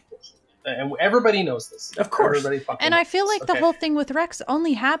complete bullshit, and everybody knows this. Of course. Everybody fucking And I knows feel this, like the okay? whole thing with Rex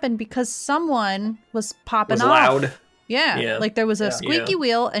only happened because someone was popping Was off. loud. Yeah. Yeah. Like there was a Yeah. squeaky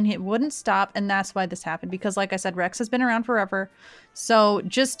wheel and it wouldn't stop, and that's why this happened. Because like I said, Rex has been around forever. So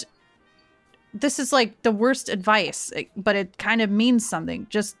just this is like the worst advice, but it kind of means something.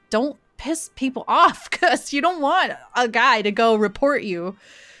 Just don't piss people off because you don't want a guy to go report you.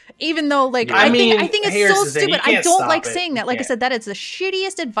 Even though, like, I think it's so stupid. I don't like saying that. Like I said, that is the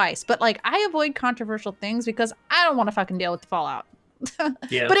shittiest advice. But, like, I avoid controversial things because I don't want to fucking deal with the fallout.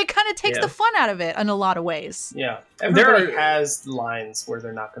 Yeah. But it kind of takes the fun out of it in a lot of ways. Yeah. Everybody has lines where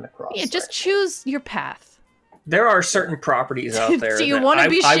they're not going to cross. Yeah, just choose your path. There are certain properties out there. Do you want to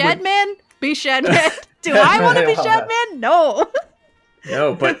be Shadman? Be Shadman. Do I want to be Shadman? No.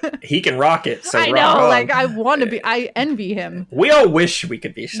 No, but he can rock it. So I know, like I want to be. I envy him. We all wish we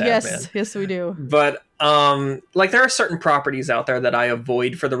could be Shadman. Yes, we do. But like there are certain properties out there that I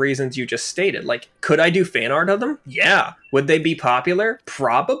avoid for the reasons you just stated. Like, could I do fan art of them? Yeah. Would they be popular?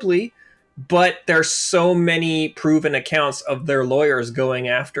 Probably. But there's so many proven accounts of their lawyers going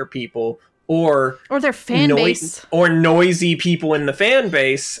after people or their fan base or noisy people in the fan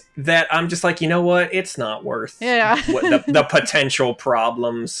base that I'm just like, you know what? It's not worth the potential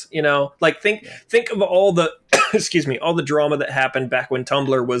problems, you know? Like think of all the all the drama that happened back when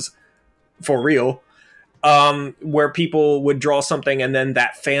Tumblr was for real, where people would draw something and then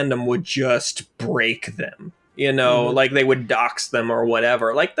that fandom would just break them. You know, like they would dox them or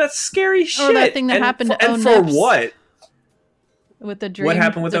whatever. Like that's scary shit. Oh, that thing that happened to and for what? With the dream, what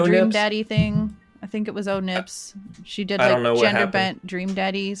happened with the Dream Onips? Daddy thing? I think it was Onips. She did like gender bent Dream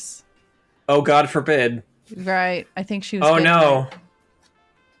Daddies. Oh, God forbid! Right, I think she was. Oh no!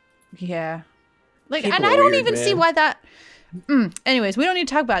 Yeah, like, People and I don't even see why that. Anyways, we don't need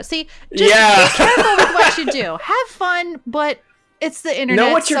to talk about it. See, just be careful with what you do. Have fun, but it's the internet.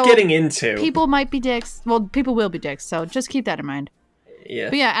 Know what you're getting into. People might be dicks. Well, people will be dicks. So just keep that in mind. Yeah.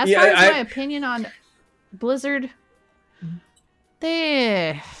 But yeah, as far as my opinion on Blizzard.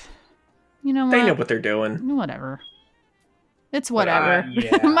 They know what they're doing. Whatever. It's whatever.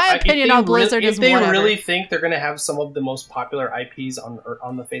 My opinion on Blizzard is whatever. If they really think they're going to have some of the most popular IPs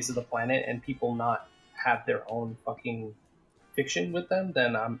on the face of the planet and people not have their own fucking fiction with them,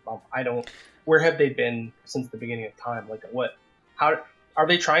 then I don't. Where have they been since the beginning of time? Like what? How are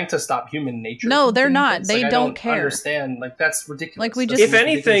they trying to stop human nature? No, they're not. They don't care. Understand? Like that's ridiculous. Like we just. If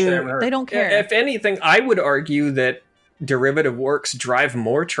anything, they don't care. If anything, I would argue that derivative works drive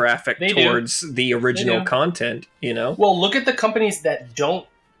more traffic towards the original content, you know? Well, look at the companies that don't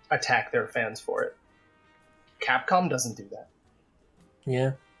attack their fans for it. Capcom doesn't do that.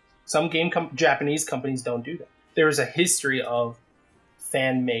 Yeah. Some Japanese companies don't do that. There is a history of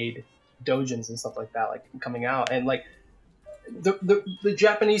fan-made doujins and stuff like that, like coming out, and like the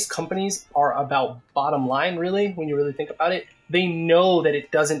Japanese companies are about bottom line, really, when you really think about it. They know that it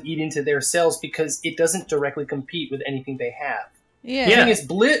doesn't eat into their sales because it doesn't directly compete with anything they have. Yeah. The thing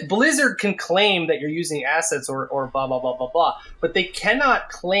is, Blizzard can claim that you're using assets or blah, blah, blah, blah, blah, but they cannot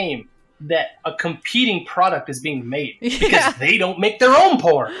claim that a competing product is being made because they don't make their own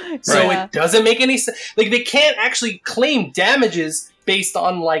porn. So it doesn't make any sense. Like, they can't actually claim damages based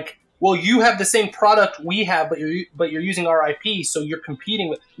on, like, well, you have the same product we have, but you're using our IP, so you're competing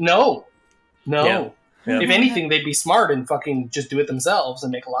with... No. Yeah. If anything, they'd be smart and fucking just do it themselves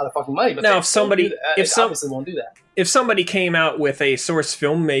and make a lot of fucking money. But now, obviously won't do that. If somebody came out with a Source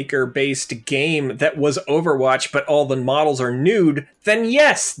filmmaker based game that was Overwatch, but all the models are nude, then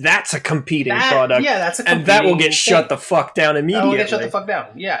yes, that's a competing product. Yeah, that's a competing and that will get shut the fuck down immediately. That will get shut the fuck down.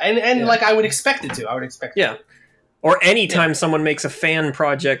 Yeah, and like I would expect it to. I would expect it to. Or anytime someone makes a fan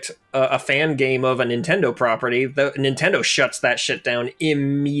project, a fan game of a Nintendo property, Nintendo shuts that shit down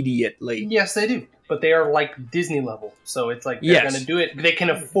immediately. Yes, they do. But they are like Disney level. So it's like they're going to do it. They can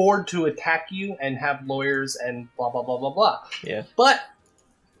afford to attack you and have lawyers and blah, blah, blah, blah, blah. Yeah. But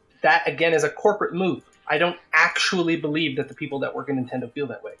that, again, is a corporate move. I don't actually believe that the people that work in Nintendo feel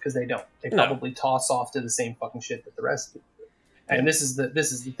that way, because they don't. They probably toss off to the same fucking shit that the rest of people do. And this is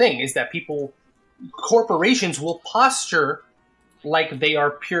the thing, is that corporations will posture like they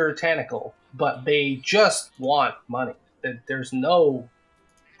are puritanical, but they just want money. There's no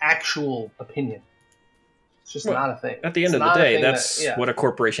actual opinion. It's just not a thing. At the end of the day, that's what a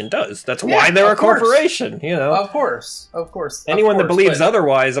corporation does. That's why they're a corporation, you know. Of course. Anyone that believes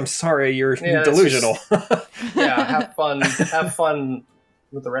otherwise, I'm sorry, you're delusional. Have fun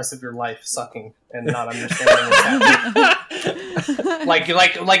with the rest of your life sucking and not understanding what's happening.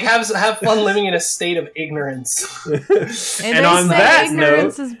 like have fun living in a state of ignorance. And on that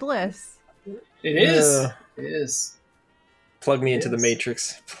ignorance is bliss. It is. It is. Plug me into the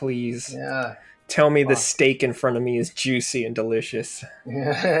Matrix, please. Yeah. Tell me the steak in front of me is juicy and delicious.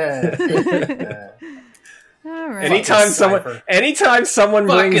 Yeah. All right. Anytime someone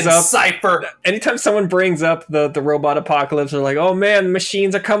brings up Cypher. Anytime someone brings up the robot apocalypse, they're like, "Oh man, the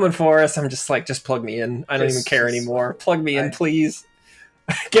machines are coming for us." I'm just like, just plug me in. I don't even care anymore. Plug me in, please.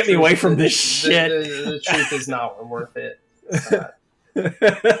 Get me away from this shit. The truth is not worth it. It's not.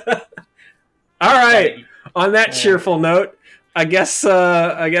 All right. On that cheerful note, I guess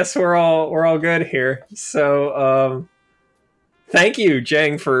we're all good here. So thank you,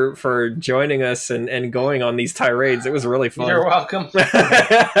 Jang, for joining us and going on these tirades. It was really fun. You're welcome.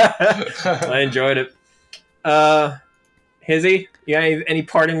 I enjoyed it. Hizzy, you got any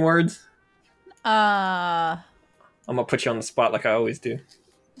parting words? I'm gonna put you on the spot like I always do.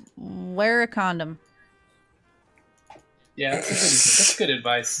 Wear a condom. Yeah, that's good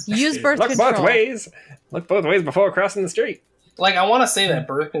advice. Use birth Look control. both ways. Look both ways before crossing the street. Like, I want to say that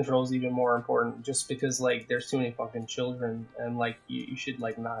birth control is even more important, just because like there's too many fucking children, and like you should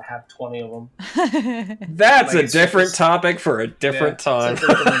like not have 20 of them. That's Like, a different topic for a different time. It's a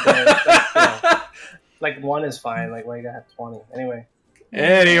different day. Like one is fine. Like why you gotta have 20? Anyway,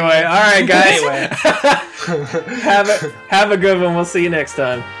 Anyway, all right, guys. Anyway. Have a good one. We'll see you next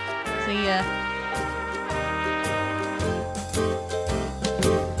time. See ya.